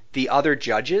the other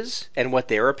judges and what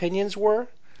their opinions were,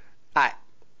 I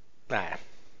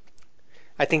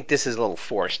think this is a little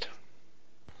forced.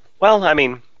 Well, I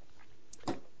mean,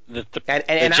 the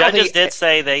And judges did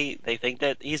say they think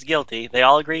that he's guilty. They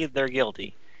all agree they're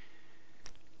guilty.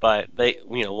 But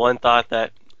one thought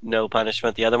that no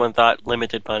punishment, the other one thought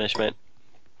limited punishment.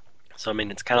 So, I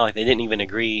mean, it's kind of like they didn't even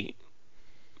agree.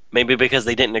 Maybe because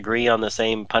they didn't agree on the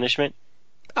same punishment?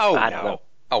 Oh, I don't know.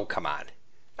 Oh, come on.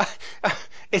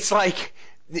 It's like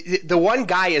the one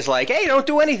guy is like, hey, don't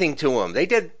do anything to them. They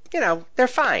did, they're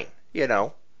fine,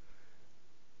 And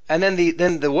then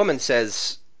the woman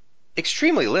says,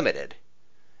 extremely limited.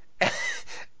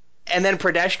 And then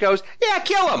Pradesh goes, yeah,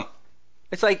 kill him.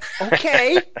 It's like,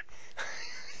 okay.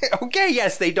 Okay,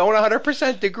 yes, they don't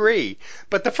 100% agree.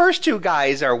 But the first two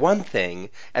guys are one thing,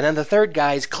 and then the third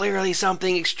guy is clearly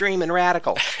something extreme and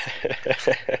radical.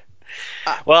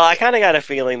 Well, I kind of got a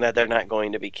feeling that they're not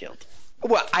going to be killed.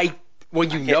 Well,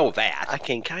 know that. I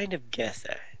can kind of guess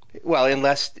that. Well,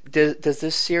 unless does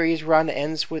this series run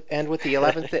end with the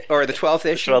 11th or the 12th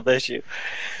issue? The 12th issue.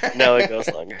 No, it goes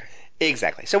longer.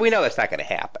 Exactly. So we know that's not going to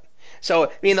happen. So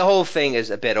I mean, the whole thing is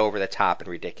a bit over the top and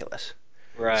ridiculous.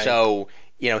 Right. So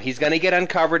he's going to get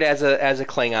uncovered as a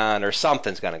Klingon, or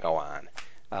something's going to go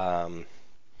on.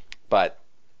 But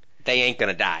they ain't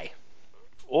going to die.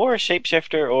 Or a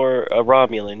shapeshifter or a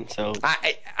Romulan. So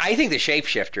I think the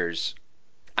shapeshifters.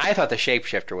 I thought the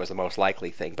shapeshifter was the most likely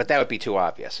thing, but that would be too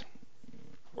obvious.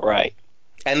 Right.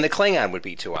 And the Klingon would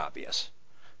be too obvious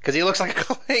because he looks like a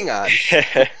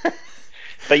Klingon.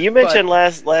 But you mentioned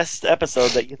last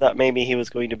episode that you thought maybe he was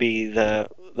going to be the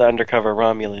undercover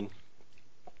Romulan.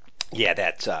 Yeah,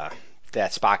 that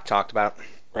Spock talked about.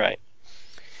 Right.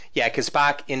 Yeah, because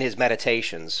Spock in his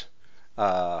meditations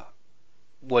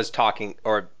was talking,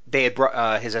 or they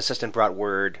had his assistant brought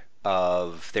word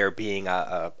of there being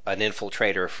an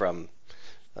infiltrator from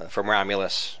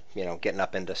Romulus, getting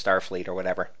up into Starfleet or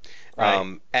whatever.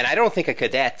 Right. And I don't think a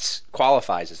cadet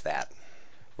qualifies as that.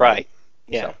 Right.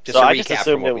 Yeah. So a recap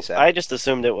from what we said. I just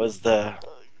assumed it was the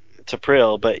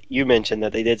T'Pring, but you mentioned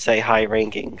that they did say high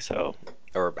ranking, so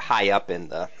or high up in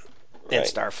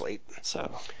Starfleet.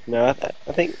 So no,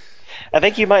 I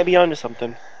think you might be onto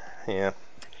something. Yeah.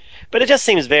 But it just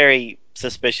seems very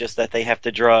suspicious that they have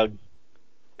to drug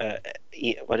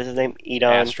what is his name?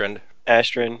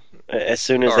 Astron as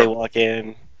soon as they walk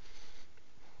in.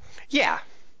 Yeah.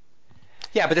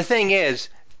 Yeah, but the thing is,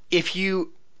 if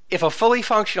a fully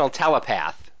functional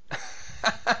telepath,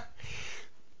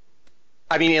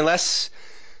 I mean, unless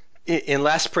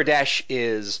Pradesh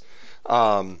is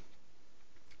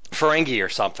Ferengi or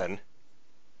something,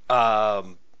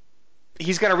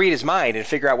 he's going to read his mind and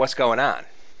figure out what's going on,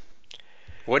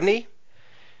 wouldn't he?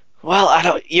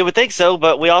 Well, you would think so,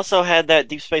 but we also had that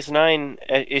Deep Space Nine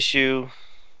issue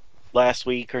last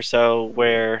week or so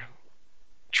where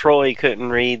Troy couldn't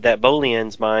read that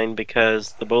Bolian's mind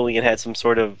because the Bolian had some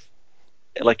sort of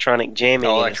electronic jamming.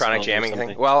 Oh, electronic jamming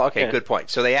thing? Well, okay, yeah. Good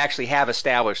point. So they actually have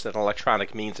established that an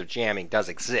electronic means of jamming does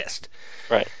exist.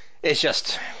 Right. It's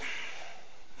just...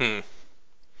 Yep.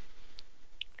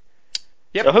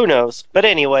 So who knows? But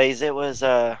anyways, it was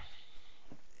a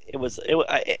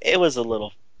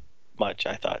little much.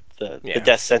 I thought the Yeah.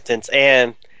 death sentence,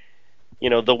 and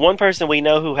the one person we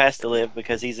know who has to live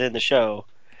because he's in the show,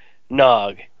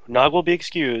 Nog. Nog will be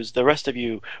excused. The rest of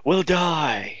you will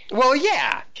die. Well,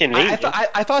 yeah. Convenient.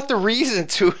 I thought the reason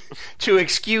to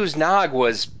excuse Nog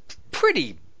was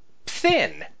pretty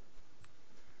thin.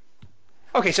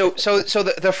 Okay, so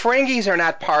the Ferengis are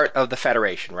not part of the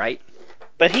Federation, right?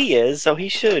 But he is, so he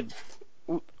should.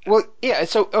 Well, yeah.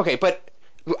 So okay, but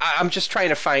I'm just trying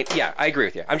to find. Yeah, I agree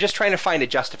with you. I'm just trying to find a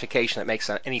justification that makes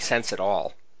any sense at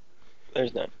all.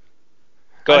 There's none.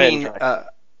 Go ahead and try.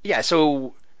 Yeah.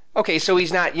 So okay, so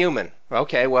he's not human.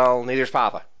 Okay, well, neither's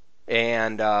Papa.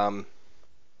 And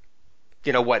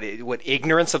what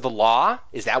ignorance of the law,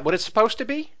 is that what it's supposed to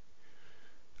be?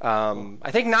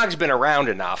 I think Nog's been around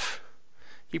enough.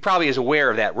 He probably is aware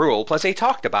of that rule. Plus, they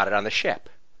talked about it on the ship.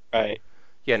 Right.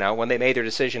 When they made their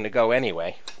decision to go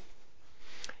anyway.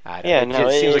 Yeah, no,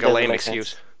 it seems like a doesn't lame make excuse.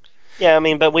 sense. Yeah, I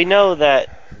mean, but we know that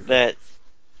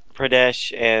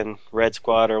Pradesh and Red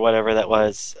Squad or whatever that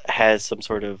was has some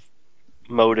sort of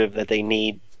motive that they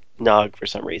need Nog for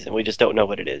some reason. We just don't know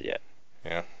what it is yet.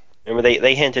 Yeah. Remember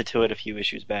they hinted to it a few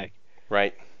issues back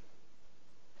Right.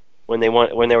 when they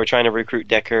were trying to recruit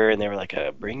Decker and they were like,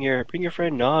 bring your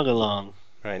friend Nog along.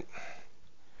 Right.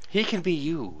 He can be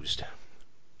used.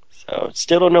 So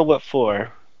still don't know what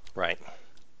for. Right.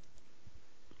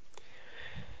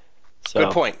 So,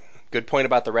 Good point. Good point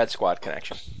about the Red Squad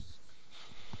connection.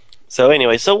 So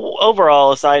anyway, so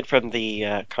overall, aside from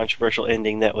the controversial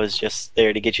ending that was just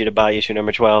there to get you to buy issue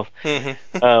number 12,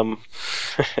 Mm-hmm.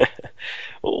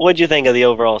 what'd you think of the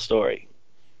overall story,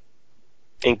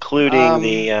 including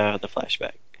the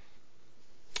flashback?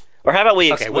 Or how about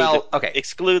we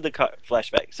exclude the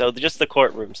flashback? So just the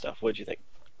courtroom stuff. What'd you think?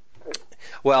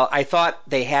 Well, I thought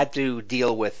they had to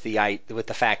deal with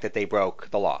the fact that they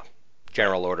broke the law,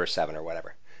 General Order 7 or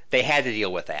whatever. They had to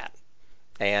deal with that.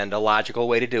 And a logical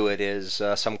way to do it is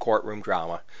some courtroom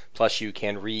drama. Plus, you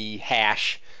can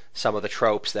rehash some of the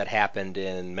tropes that happened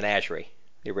in Menagerie,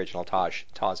 the original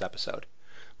TOS episode,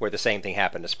 where the same thing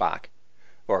happened to Spock,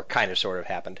 or kind of sort of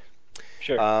happened.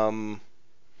 Sure.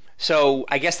 So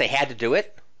I guess they had to do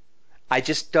it. I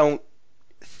just don't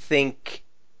think.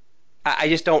 I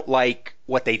just don't like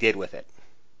what they did with it.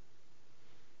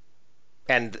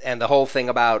 And the whole thing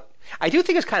about, I do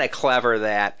think it's kind of clever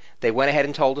that they went ahead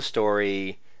and told a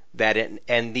story that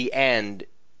in the end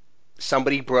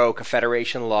somebody broke a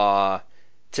Federation law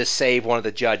to save one of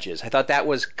the judges. I thought that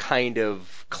was kind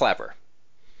of clever.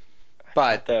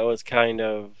 But that was kind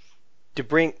of to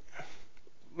bring,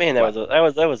 man, that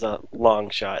was a long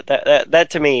shot. That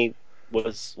to me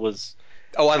was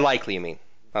unlikely. You mean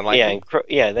unlikely?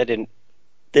 Yeah, that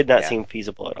did not seem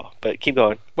feasible at all. But keep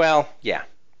going. Well, yeah.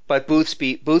 But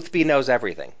Boothby knows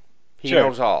everything. He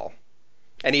knows all.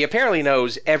 And he apparently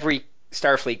knows every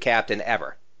Starfleet captain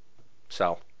ever.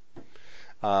 So,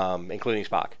 including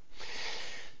Spock.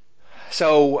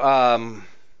 So,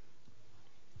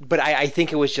 but I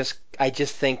think it was I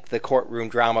just think the courtroom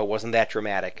drama wasn't that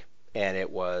dramatic. And it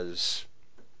was,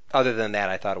 other than that,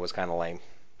 I thought it was kind of lame.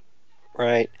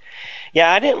 Right.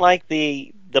 Yeah, I didn't like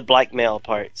the blackmail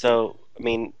part. So, I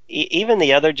mean, even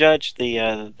the other judge,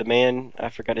 the man, I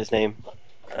forgot his name.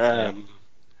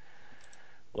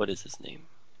 What is his name?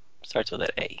 Starts with an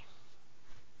A.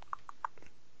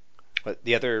 But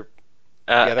the other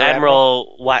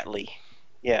Admiral Watley.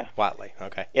 Yeah. Watley.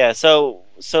 Okay. Yeah. So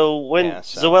when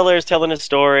Zoella is telling his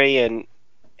story and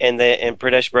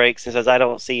Pradesh breaks and says, "I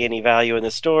don't see any value in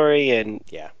the story," and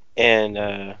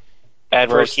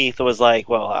Admiral Keith was like,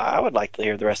 "Well, I would like to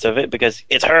hear the rest of it because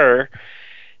it's her."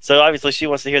 So obviously she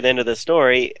wants to hear the end of the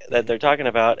story that they're talking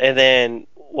about, and then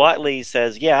Watley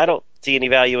says, "Yeah, I don't see any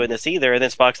value in this either." And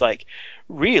then Spock's like,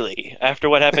 "Really? After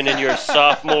what happened in your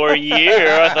sophomore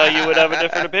year, I thought you would have a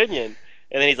different opinion."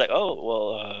 And then he's like, "Oh,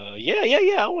 well, yeah,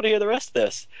 I want to hear the rest of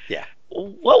this." Yeah.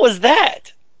 What was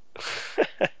that?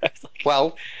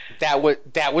 Well, that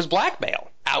was blackmail,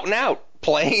 out and out,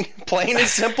 plain and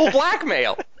simple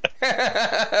blackmail.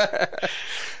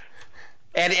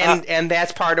 And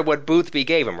that's part of what Boothby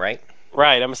gave him, right?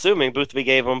 Right. I'm assuming Boothby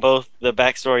gave him both the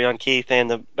backstory on Keith and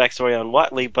the backstory on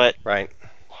Watley, but right.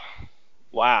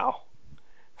 Wow.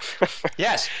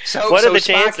 Yes. What are the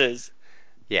chances?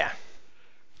 Yeah.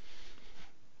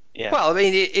 Yeah. Well, I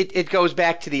mean, it goes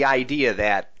back to the idea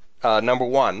that number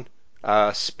one,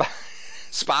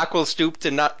 Spock will stoop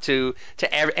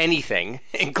to anything,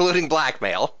 including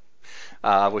blackmail,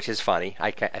 which is funny.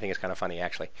 I think it's kind of funny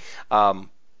actually.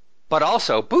 But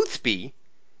also Boothby,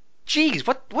 geez,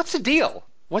 what's the deal?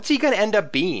 What's he going to end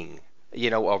up being?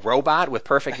 A robot with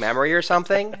perfect memory or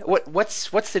something? What's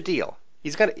the deal?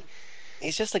 He's gonna.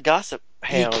 He's just a gossip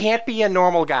He hound. can't be a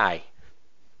normal guy.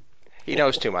 He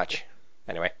knows too much.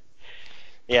 Anyway.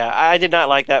 Yeah, I did not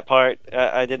like that part.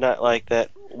 I did not like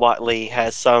that Watley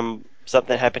has something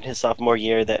happen his sophomore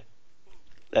year that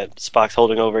Spock's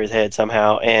holding over his head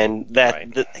somehow, and that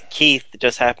Right. Keith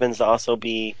just happens to also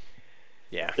be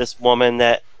Yeah. this woman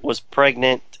that was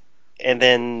pregnant, and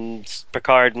then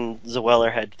Picard and Zoeller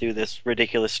had to do this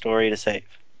ridiculous story to save.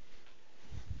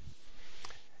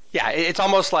 Yeah, it's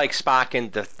almost like Spock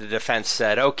and the defense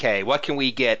said, okay, what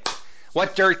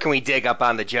dirt can we dig up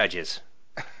on the judges?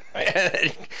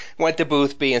 Right. Went to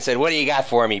Boothby and said, what do you got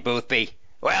for me, Boothby?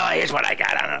 Well, here's what I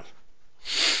got on him.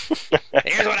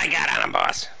 Here's what I got on him,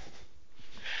 boss.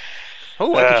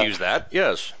 Oh, I could use that.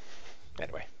 Yes.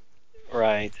 Anyway,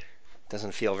 Right.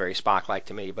 doesn't feel very Spock-like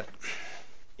to me, but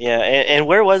Yeah, and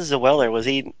where was Zoeller? Was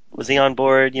he on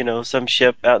board, some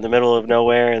ship out in the middle of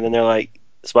nowhere, and then they're like,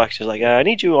 Spock's just like, I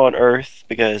need you on Earth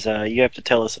because you have to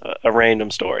tell us a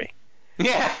random story.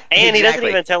 yeah, And he doesn't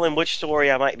exactly. even tell him which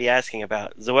story I might be asking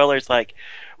about. Zoeller's like,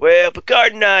 well,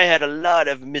 Picard and I had a lot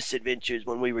of misadventures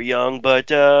when we were young,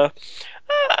 but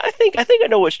I think I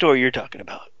know what story you're talking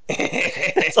about.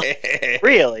 It's like,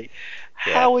 really?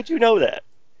 Yeah. How would you know that?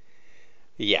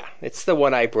 Yeah, it's the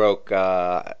one I broke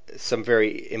some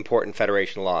very important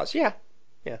Federation laws. Yeah,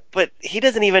 But he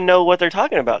doesn't even know what they're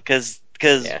talking about because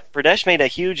yeah. Pradesh made a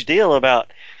huge deal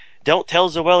about don't tell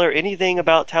Zoeller anything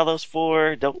about Talos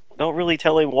 4. Don't really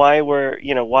tell him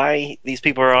why these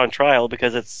people are on trial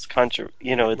because it's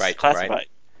Right, right. classified.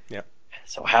 Yeah.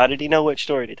 So how did he know which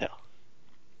story to tell?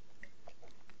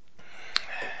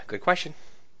 Good question.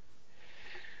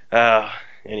 Uh,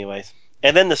 anyways,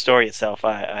 and then the story itself.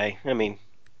 I mean,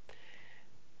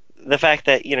 the fact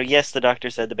that yes, the doctor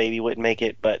said the baby wouldn't make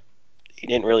it, but he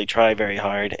didn't really try very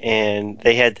hard, and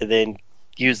they had to then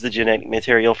use the genetic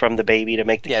material from the baby to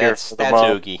make the Yeah, cure that's for the that's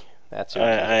mom. oogie. That's oogie.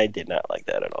 I did not like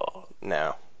that at all.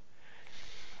 No.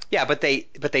 Yeah, but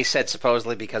they said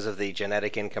supposedly because of the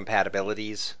genetic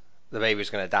incompatibilities, the baby was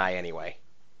going to die anyway.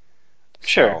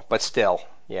 Sure, So, but still,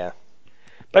 yeah,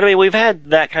 but I mean, we've had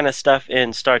that kind of stuff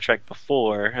in Star Trek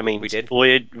before. I mean, we did.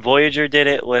 Voyager did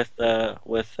it with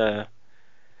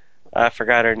I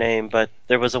forgot her name, but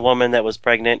there was a woman that was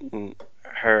pregnant and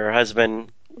her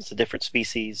husband was a different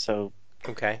species, so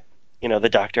Okay. the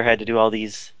doctor had to do all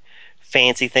these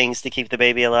fancy things to keep the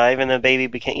baby alive, and the baby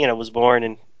was born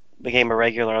and became a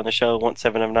regular on the show. Once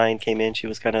Seven of Nine came in, she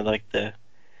was kind of like the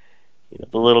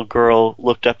little girl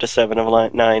looked up to Seven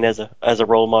of Nine as a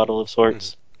role model of Mhm.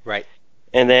 sorts. Right.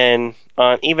 And then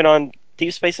even on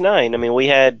Deep Space Nine, I mean, we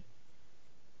had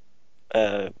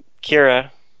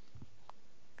Kira,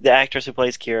 the actress who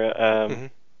plays Kira, Hmm.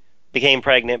 became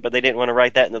pregnant, but they didn't want to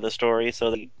write that into the story,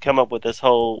 so they come up with this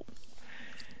whole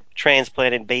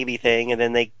transplanted baby thing, and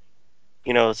then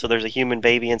so there's a human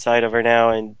baby inside of her now,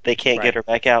 and they can't get Right. her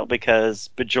back out because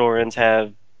Bajorans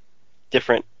have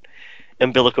different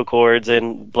umbilical cords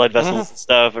and blood Hmm. vessels and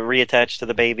stuff reattached to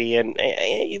the baby, and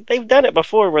they've done it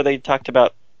before where they talked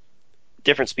about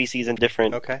different species and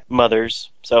different Okay. mothers.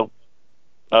 So,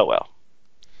 oh well,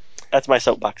 that's my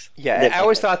soapbox. I Yeah, didn't I like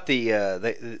always that.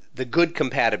 thought the good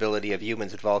compatibility of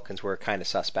humans and Vulcans were kind of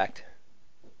suspect.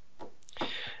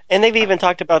 And they've even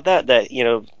talked about that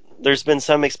there's been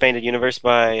some expanded universe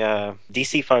by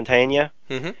DC Fontana.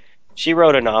 Hmm. She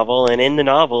wrote a novel, and in the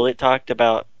novel, it talked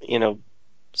about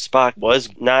Spock was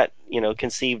not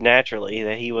conceived naturally;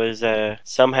 that he was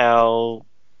somehow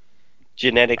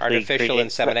genetically Artificial created,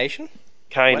 insemination.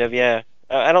 kind What? of, yeah.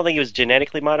 I don't think he was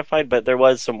genetically modified, but there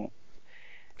Some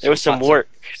was some futza. work,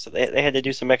 so they had to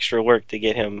do some extra work to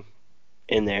get him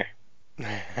in there.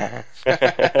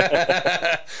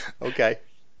 Okay.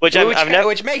 Which I've never.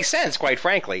 Which makes sense, quite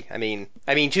frankly. I mean,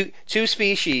 two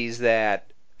species that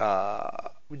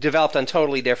developed on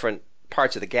totally different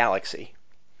parts of the galaxy.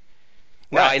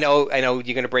 Now, I Right. know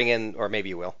you're going to bring in, or maybe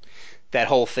you will, that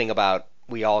whole thing about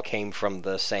we all came from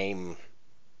the same,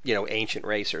 ancient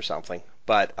race or something.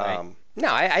 But Right.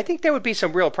 no, I think there would be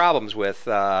some real problems with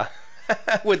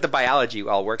with the biology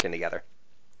all working together.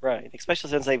 Right.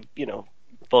 Especially since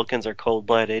Vulcans are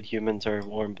cold-blooded, humans are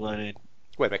warm-blooded.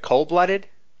 Wait a minute, cold-blooded?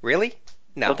 Really?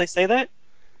 Don't No. they say that?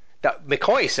 No,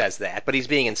 McCoy says that, but he's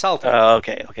being insulting. Oh,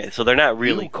 okay, okay. So they're not You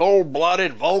really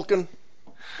cold-blooded Vulcan.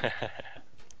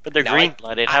 but they're No,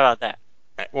 green-blooded. I How about that?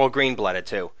 well, green-blooded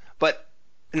too. But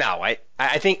no,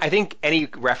 I think any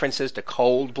references to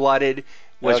cold-blooded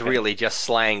was Okay. really just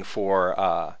slang for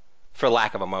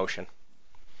lack of emotion.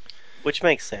 Which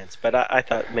makes sense, but I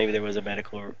thought maybe there was a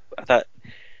medical.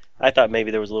 I thought maybe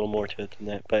there was a little more to it than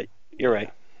that. But you're Yeah,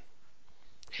 right.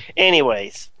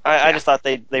 Anyways, I yeah, just thought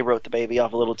they wrote the baby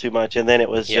off a little too much, and then it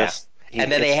was yeah. just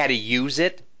And then they had to use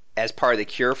it as part of the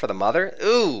cure for the mother?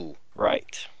 Ooh.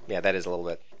 Right. Yeah, that is a little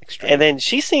bit extreme. And then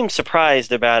she seemed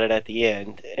surprised about it at the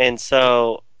end. And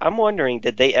so I'm wondering,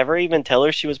 did they ever even tell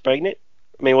her she was pregnant?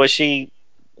 I mean, was she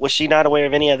not aware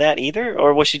of any of that either,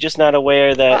 or was she just not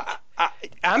aware that?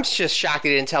 I'm just shocked they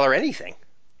didn't tell her anything.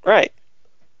 Right.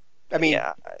 I mean,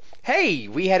 Yeah. hey,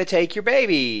 we had to take your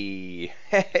baby,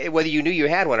 whether you knew you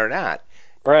had one or not.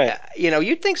 Right.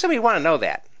 You'd think somebody would want to know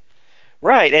that.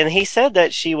 Right. And he said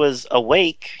that she was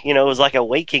awake. It was like a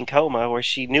waking coma where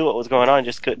she knew what was going on,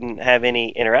 just couldn't have any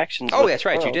interactions Oh, with that's the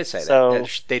right. You world. did say So,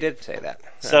 that. They did say that.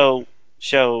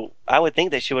 so I would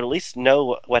think that she would at least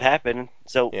know what happened.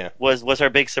 So Yeah. was her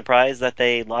big surprise that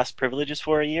they lost privileges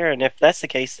for a year? And if that's the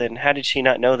case, then how did she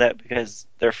not know that? Because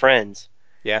they're friends.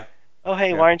 Yeah. Oh, hey,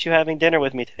 Yeah. why aren't you having dinner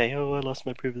with me today? Oh, I lost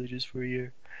my privileges for a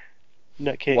year.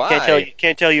 No, Why?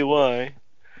 can't tell you why.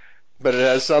 But it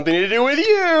has something to do with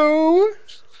you.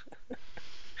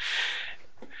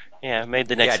 Yeah, made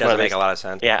the Yeah, next it doesn't make Smother's. a lot of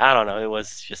sense. Yeah, I don't know. It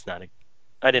was just not a.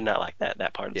 I did not like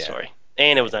that part of the Yeah. story,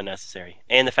 and it was unnecessary.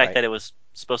 And the fact Right. that it was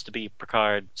supposed to be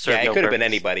Picard Yeah, served it no could have been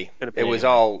purpose. anybody. Could have It been was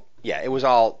anyone. all. Yeah, it was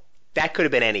all. That could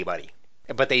have been anybody.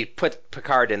 But they put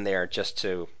Picard in there just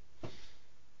to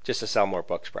sell more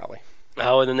books, probably.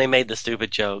 Oh, and then they made the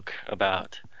stupid joke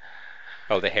about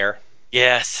Oh, the hair.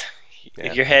 yes, Yeah.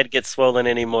 if your head gets swollen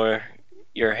anymore,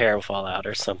 your hair will fall out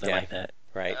or something Yeah. like that.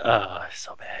 Right. Oh,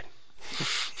 so bad.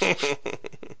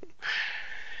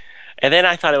 And then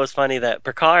I thought it was funny that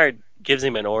Picard gives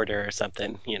him an order or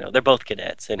something. They're both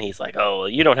cadets, and he's like, "Oh,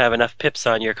 you don't have enough pips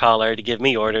on your collar to give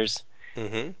me orders."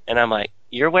 Mm-hmm. And I'm like,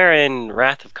 "You're wearing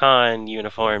Wrath of Khan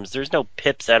uniforms. There's no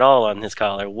pips at all on his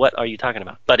collar. What are you talking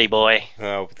about, buddy boy?"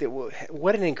 Oh,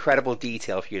 what an incredible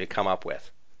detail for you to come up with.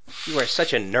 You are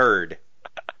such a nerd.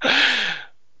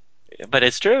 But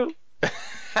it's true.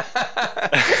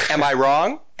 Am I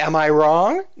wrong? Am I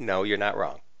wrong? No, you're not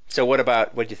wrong. So what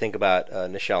do you think about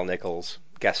Nichelle Nichols'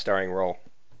 guest starring role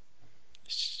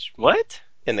What?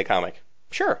 in the comic?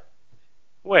 Sure.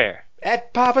 Where?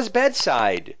 At Papa's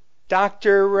bedside,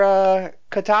 Dr.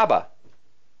 Kataba.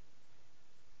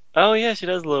 Oh yeah, she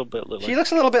does a little bit look She like.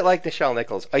 looks a little bit like Nichelle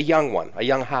Nichols, a young one, a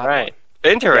young hot one. Right.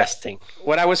 Interesting.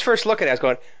 When I was first looking at it, I was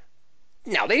going,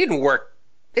 no, they didn't work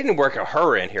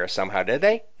Uhura in here somehow, did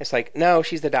they? It's like, no,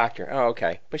 she's the doctor. Oh,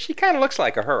 okay. But she kind of looks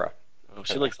like Uhura. Oh,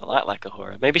 she Anyway. looks a lot like a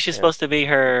horror. Maybe she's Yeah. supposed to be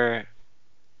her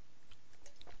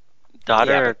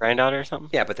daughter or granddaughter or something.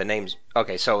 Yeah, but the name's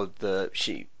okay. So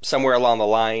she somewhere along the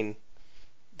line,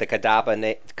 the Kataba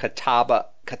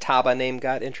name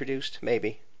got introduced.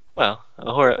 Maybe. Well,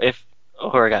 if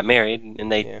Uhura got married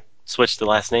and they Yeah. switched the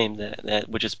last name, that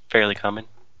which is fairly common.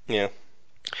 Yeah.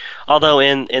 Although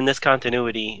in this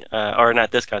continuity, or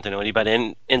not this continuity, but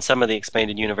in some of the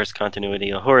expanded universe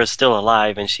continuity, Uhura's still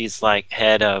alive and she's like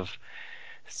head of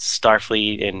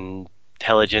Starfleet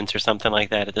intelligence or something like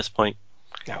that at this point.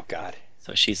 Oh God.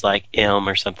 So she's like M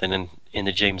or something in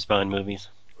the James Bond movies.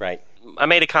 Right. I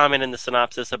made a comment in the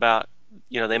synopsis about,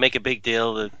 they make a big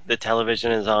deal that the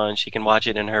television is on. She can watch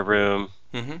it in her room.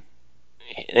 Mm-hmm.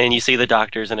 And you see the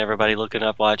doctors and everybody looking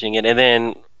up watching it. And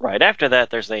then right after that,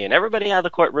 they're saying, everybody out of the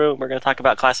courtroom. We're going to talk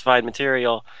about classified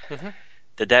material. Mm-hmm.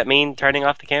 Did that mean turning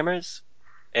off the cameras?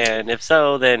 And if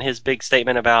so, then his big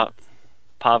statement about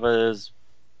Pava's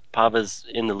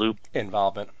in the loop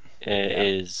Involvement.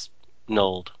 is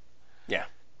nulled. Yeah.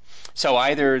 So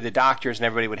either the doctors and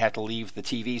everybody would have to leave the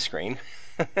TV screen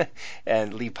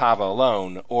and leave Pava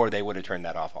alone, or they would have turned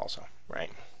that off also. Right.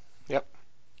 Yep.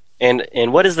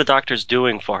 And what is the doctors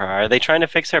doing for her? Are they trying to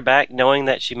fix her back, knowing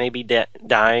that she may be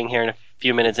dying here in a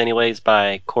few minutes anyways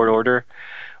by court order?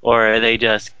 Or are they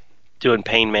just doing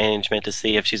pain management to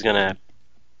see if she's going to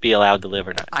be allowed to live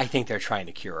or not? I think they're trying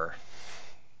to cure her,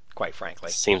 quite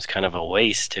frankly. Seems kind of a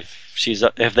waste.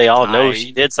 If they all know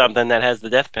she did something that has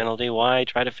the death penalty, why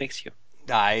try to fix you?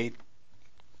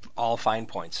 All fine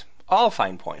points. All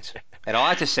fine points. And all I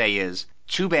have to say is,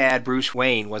 too bad Bruce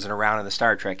Wayne wasn't around in the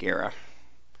Star Trek era,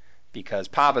 because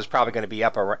Pava's probably going to be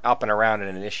up and around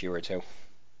in an issue or two.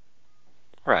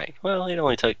 Right. Well, it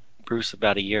only took Bruce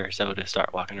about a year or so to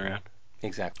start walking around.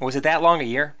 Exactly. Was it that long, a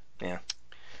year? Yeah.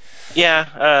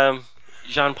 Yeah.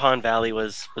 Jean Paul Valley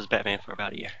was Batman for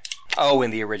about a year. Oh,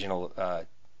 in the original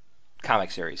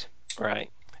comic series. Right.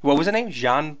 What was the name?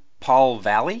 Jean Paul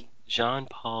Valley? Jean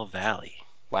Paul Valley.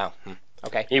 Wow.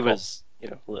 Okay. He was,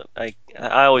 look, I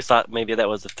always thought maybe that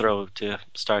was a throw to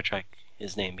Star Trek,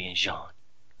 his name being Jean.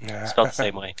 Spelled the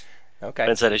same way. Okay. But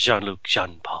instead of Jean-Luc,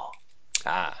 Jean Paul.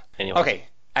 Anyway. Okay.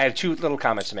 I have two little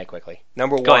comments to make quickly.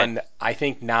 Number Go one, ahead. I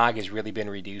think Nog has really been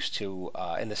reduced to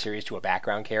in the series to a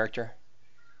background character.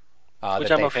 Which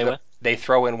that I'm okay with. they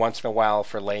throw in once in a while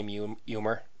for lame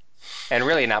humor, and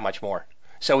really not much more.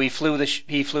 So he flew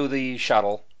the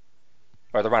shuttle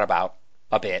or the runabout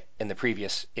a bit in the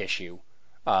previous issue.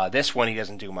 This one he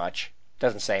doesn't do much,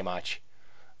 doesn't say much.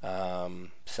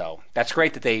 So that's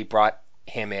great that they brought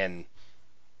him in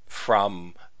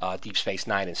from Deep Space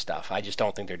Nine and stuff. I just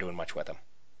don't think they're doing much with him.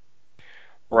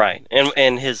 Right.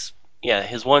 And his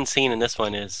one scene in this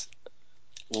one is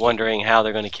wondering how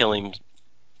they're going to kill him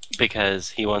because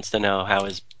he wants to know how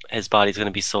his body's going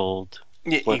to be sold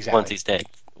once Exactly. he's dead.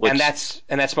 And that's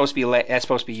supposed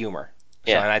to be humor.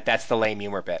 So Yeah. that's the lame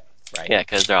humor bit, right? Yeah,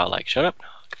 because they're all like, "Shut up, Nog!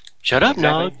 Shut up,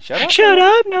 Exactly. Nog! Shut up, Shut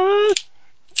Nog!" up, Nog!"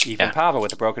 Even Yeah. Papa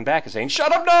with the broken back is saying,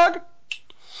 "Shut up, dog."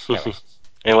 Anyway.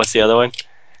 And what's the other one?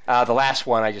 The last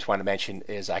one I just want to mention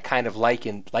is I kind of liked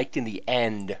in the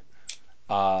end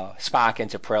Spock and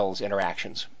T'Pril's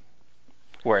interactions,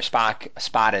 where Spock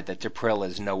spotted that T'Pril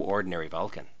is no ordinary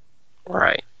Vulcan.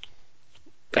 Right.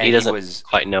 But And he he doesn't was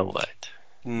quite know what.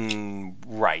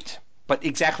 right. But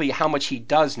exactly how much he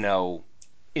does know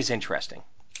is interesting.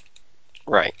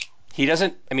 Right. He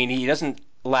doesn't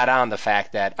let on the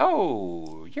fact that,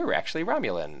 oh, you're actually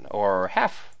Romulan or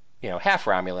half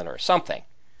Romulan or something.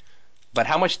 But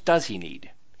how much does he need?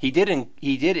 He did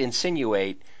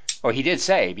insinuate, or he did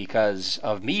say, because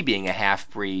of me being a half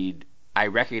breed, I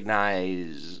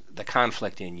recognize the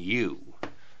conflict in you.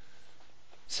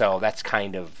 So that's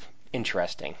kind of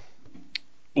interesting.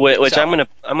 Which So I'm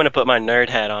gonna put my nerd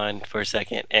hat on for a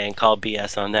second and call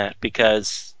BS on that,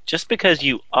 because just because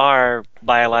you are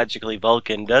biologically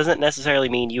Vulcan doesn't necessarily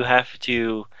mean you have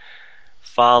to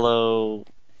follow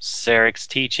Sarek's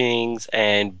teachings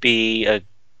and be a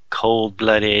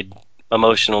cold-blooded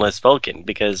emotionalist Vulcan,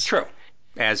 because true,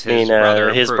 as I mean, his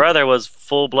brother his proved. brother was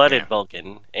full-blooded Yeah,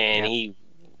 Vulcan, and yeah, he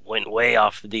went way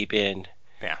off the deep end.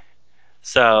 yeah.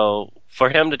 So for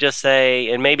him to just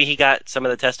say, and maybe he got some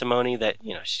of the testimony that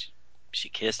she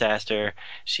kissed Aster,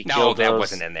 No, that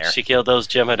wasn't in there. she killed those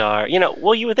Jem'Hadar.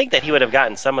 Well, you would think that he would have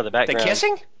gotten some of the The background.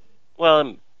 kissing? Well,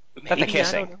 Not the maybe I don't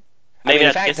kissing. know. I Maybe mean,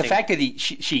 not the the kissing, fact that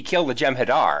she killed the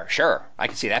Jem'Hadar, sure, I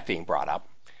can see that being brought up.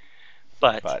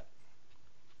 but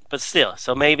But still.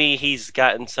 So maybe she's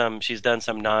done some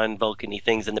non-Vulcan-y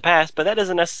things in the past, but that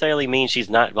doesn't necessarily mean she's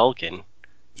not Vulcan.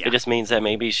 It yeah, just means that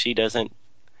maybe she doesn't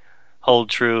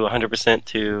hold true 100%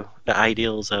 to the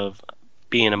ideals of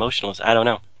being emotionalist. I don't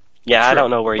know. Yeah, I true. don't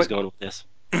know where he's But going with this.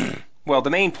 well, the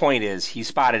main point is he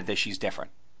spotted that she's different.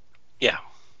 Yeah.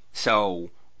 So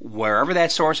wherever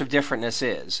that source of differentness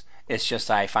is, it's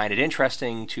just I find it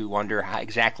interesting to wonder how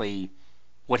exactly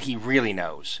what he really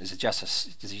knows. Does he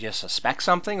just suspect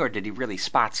something, or did he really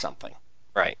spot something?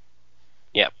 Right.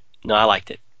 Yep. No, I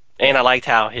liked it. And Yeah, I liked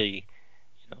how he,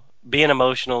 being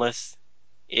emotionalist,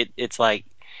 it's like,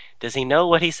 does he know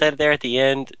what he said there at the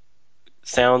end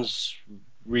sounds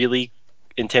really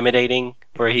intimidating,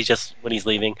 where hmm he's just, when he's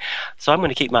leaving, so I'm going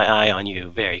to keep my eye on you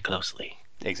very closely.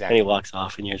 And he exactly. walks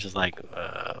off, and you're just like,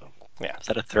 Yeah. is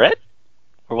that a threat?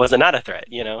 Or was it not a threat,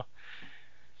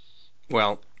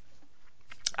 Well,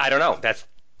 I don't know. That's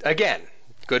again,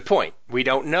 good point. We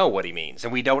don't know what he means,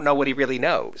 and we don't know what he really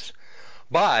knows.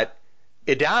 But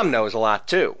Idam knows a lot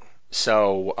too.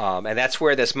 So, and that's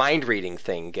where this mind reading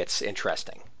thing gets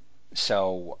interesting.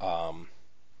 So,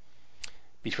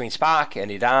 between Spock and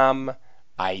Idam,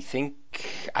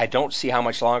 I don't see how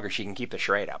much longer she can keep the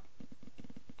charade up.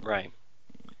 Right.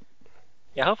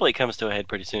 Yeah, hopefully it comes to a head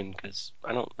pretty soon, because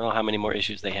I don't know how many more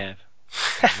issues they have.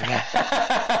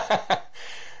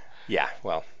 Yeah,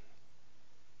 well,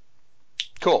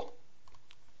 cool.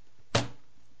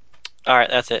 All right,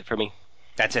 that's it for me.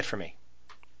 That's it for me.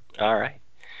 All right.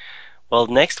 Well,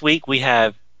 next week we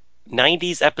have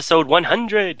 90s episode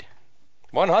 100.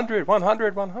 100,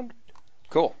 100, 100.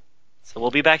 Cool. So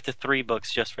we'll be back to 3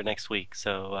 books just for next week.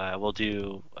 So we'll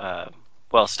do,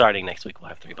 well, starting next week, we'll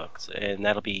have 3 books. And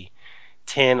that'll be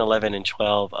 10, 11, and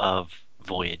 12 of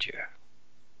Voyager.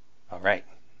 All right.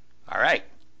 All right.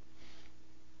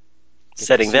 Get to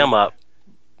Setting them see. up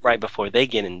right before they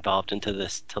get involved into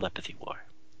this telepathy war.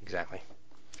 Exactly.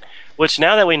 Which,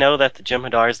 now that we know that the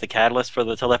Jem'Hadar is the catalyst for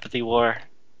the telepathy war,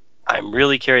 I'm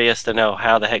really curious to know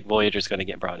how the heck Voyager's going to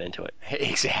get brought into it.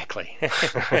 Exactly.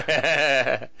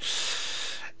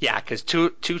 Yeah, because two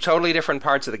totally different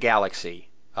parts of the galaxy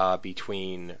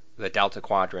between the Delta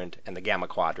Quadrant and the Gamma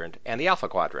Quadrant and the Alpha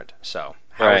Quadrant. So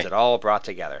how is Right. it all brought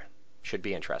together? Should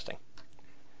be interesting.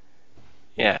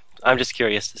 Yeah. I'm just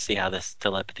curious to see how this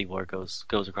telepathy war goes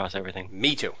across everything.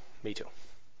 Me too. Me too.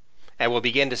 And we'll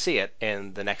begin to see it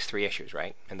in the next 3 issues,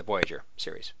 right? In the Voyager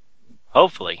series.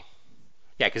 Hopefully.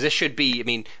 Yeah, because this should be. I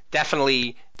mean,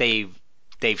 definitely they've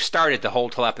started the whole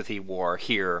telepathy war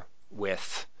here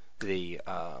with the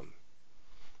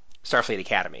Starfleet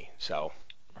Academy. So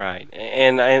Right,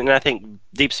 and I think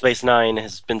Deep Space Nine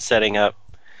has been setting up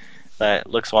that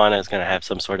Luxwana is going to have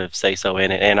some sort of say-so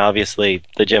in it, and obviously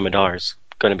the Jem'Hadar is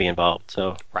going to be involved.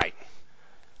 So, right,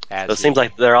 so it seems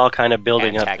like they're all kind of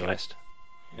building up to it. antagonist.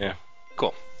 Yeah.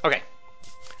 Cool. Okay.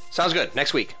 Sounds good.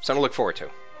 Next week. Something to look forward to.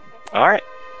 All right.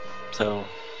 So,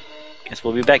 guess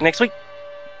we'll be back next week.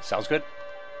 Sounds good.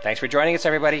 Thanks for joining us,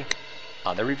 everybody,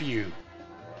 on the review.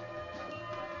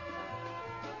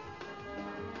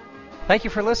 Thank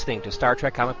you for listening to Star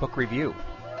Trek Comic Book Review.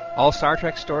 All Star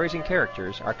Trek stories and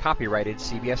characters are copyrighted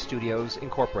CBS Studios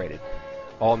Incorporated.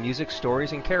 All music,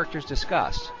 stories, and characters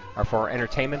discussed are for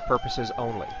entertainment purposes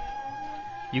only.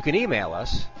 You can email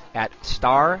us at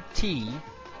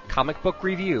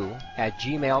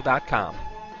startcomicbookreview@gmail.com.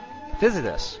 Visit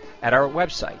us at our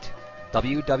website,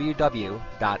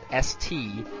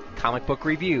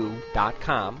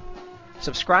 www.stcomicbookreview.com.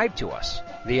 Subscribe to us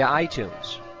via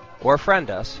iTunes, or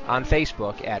friend us on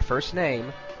Facebook at first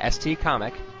name ST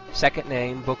Comic, second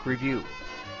name Book Review.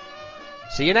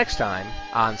 See you next time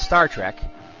on Star Trek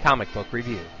Comic Book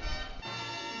Review.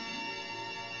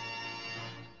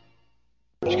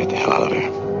 Let's get the hell out of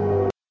here.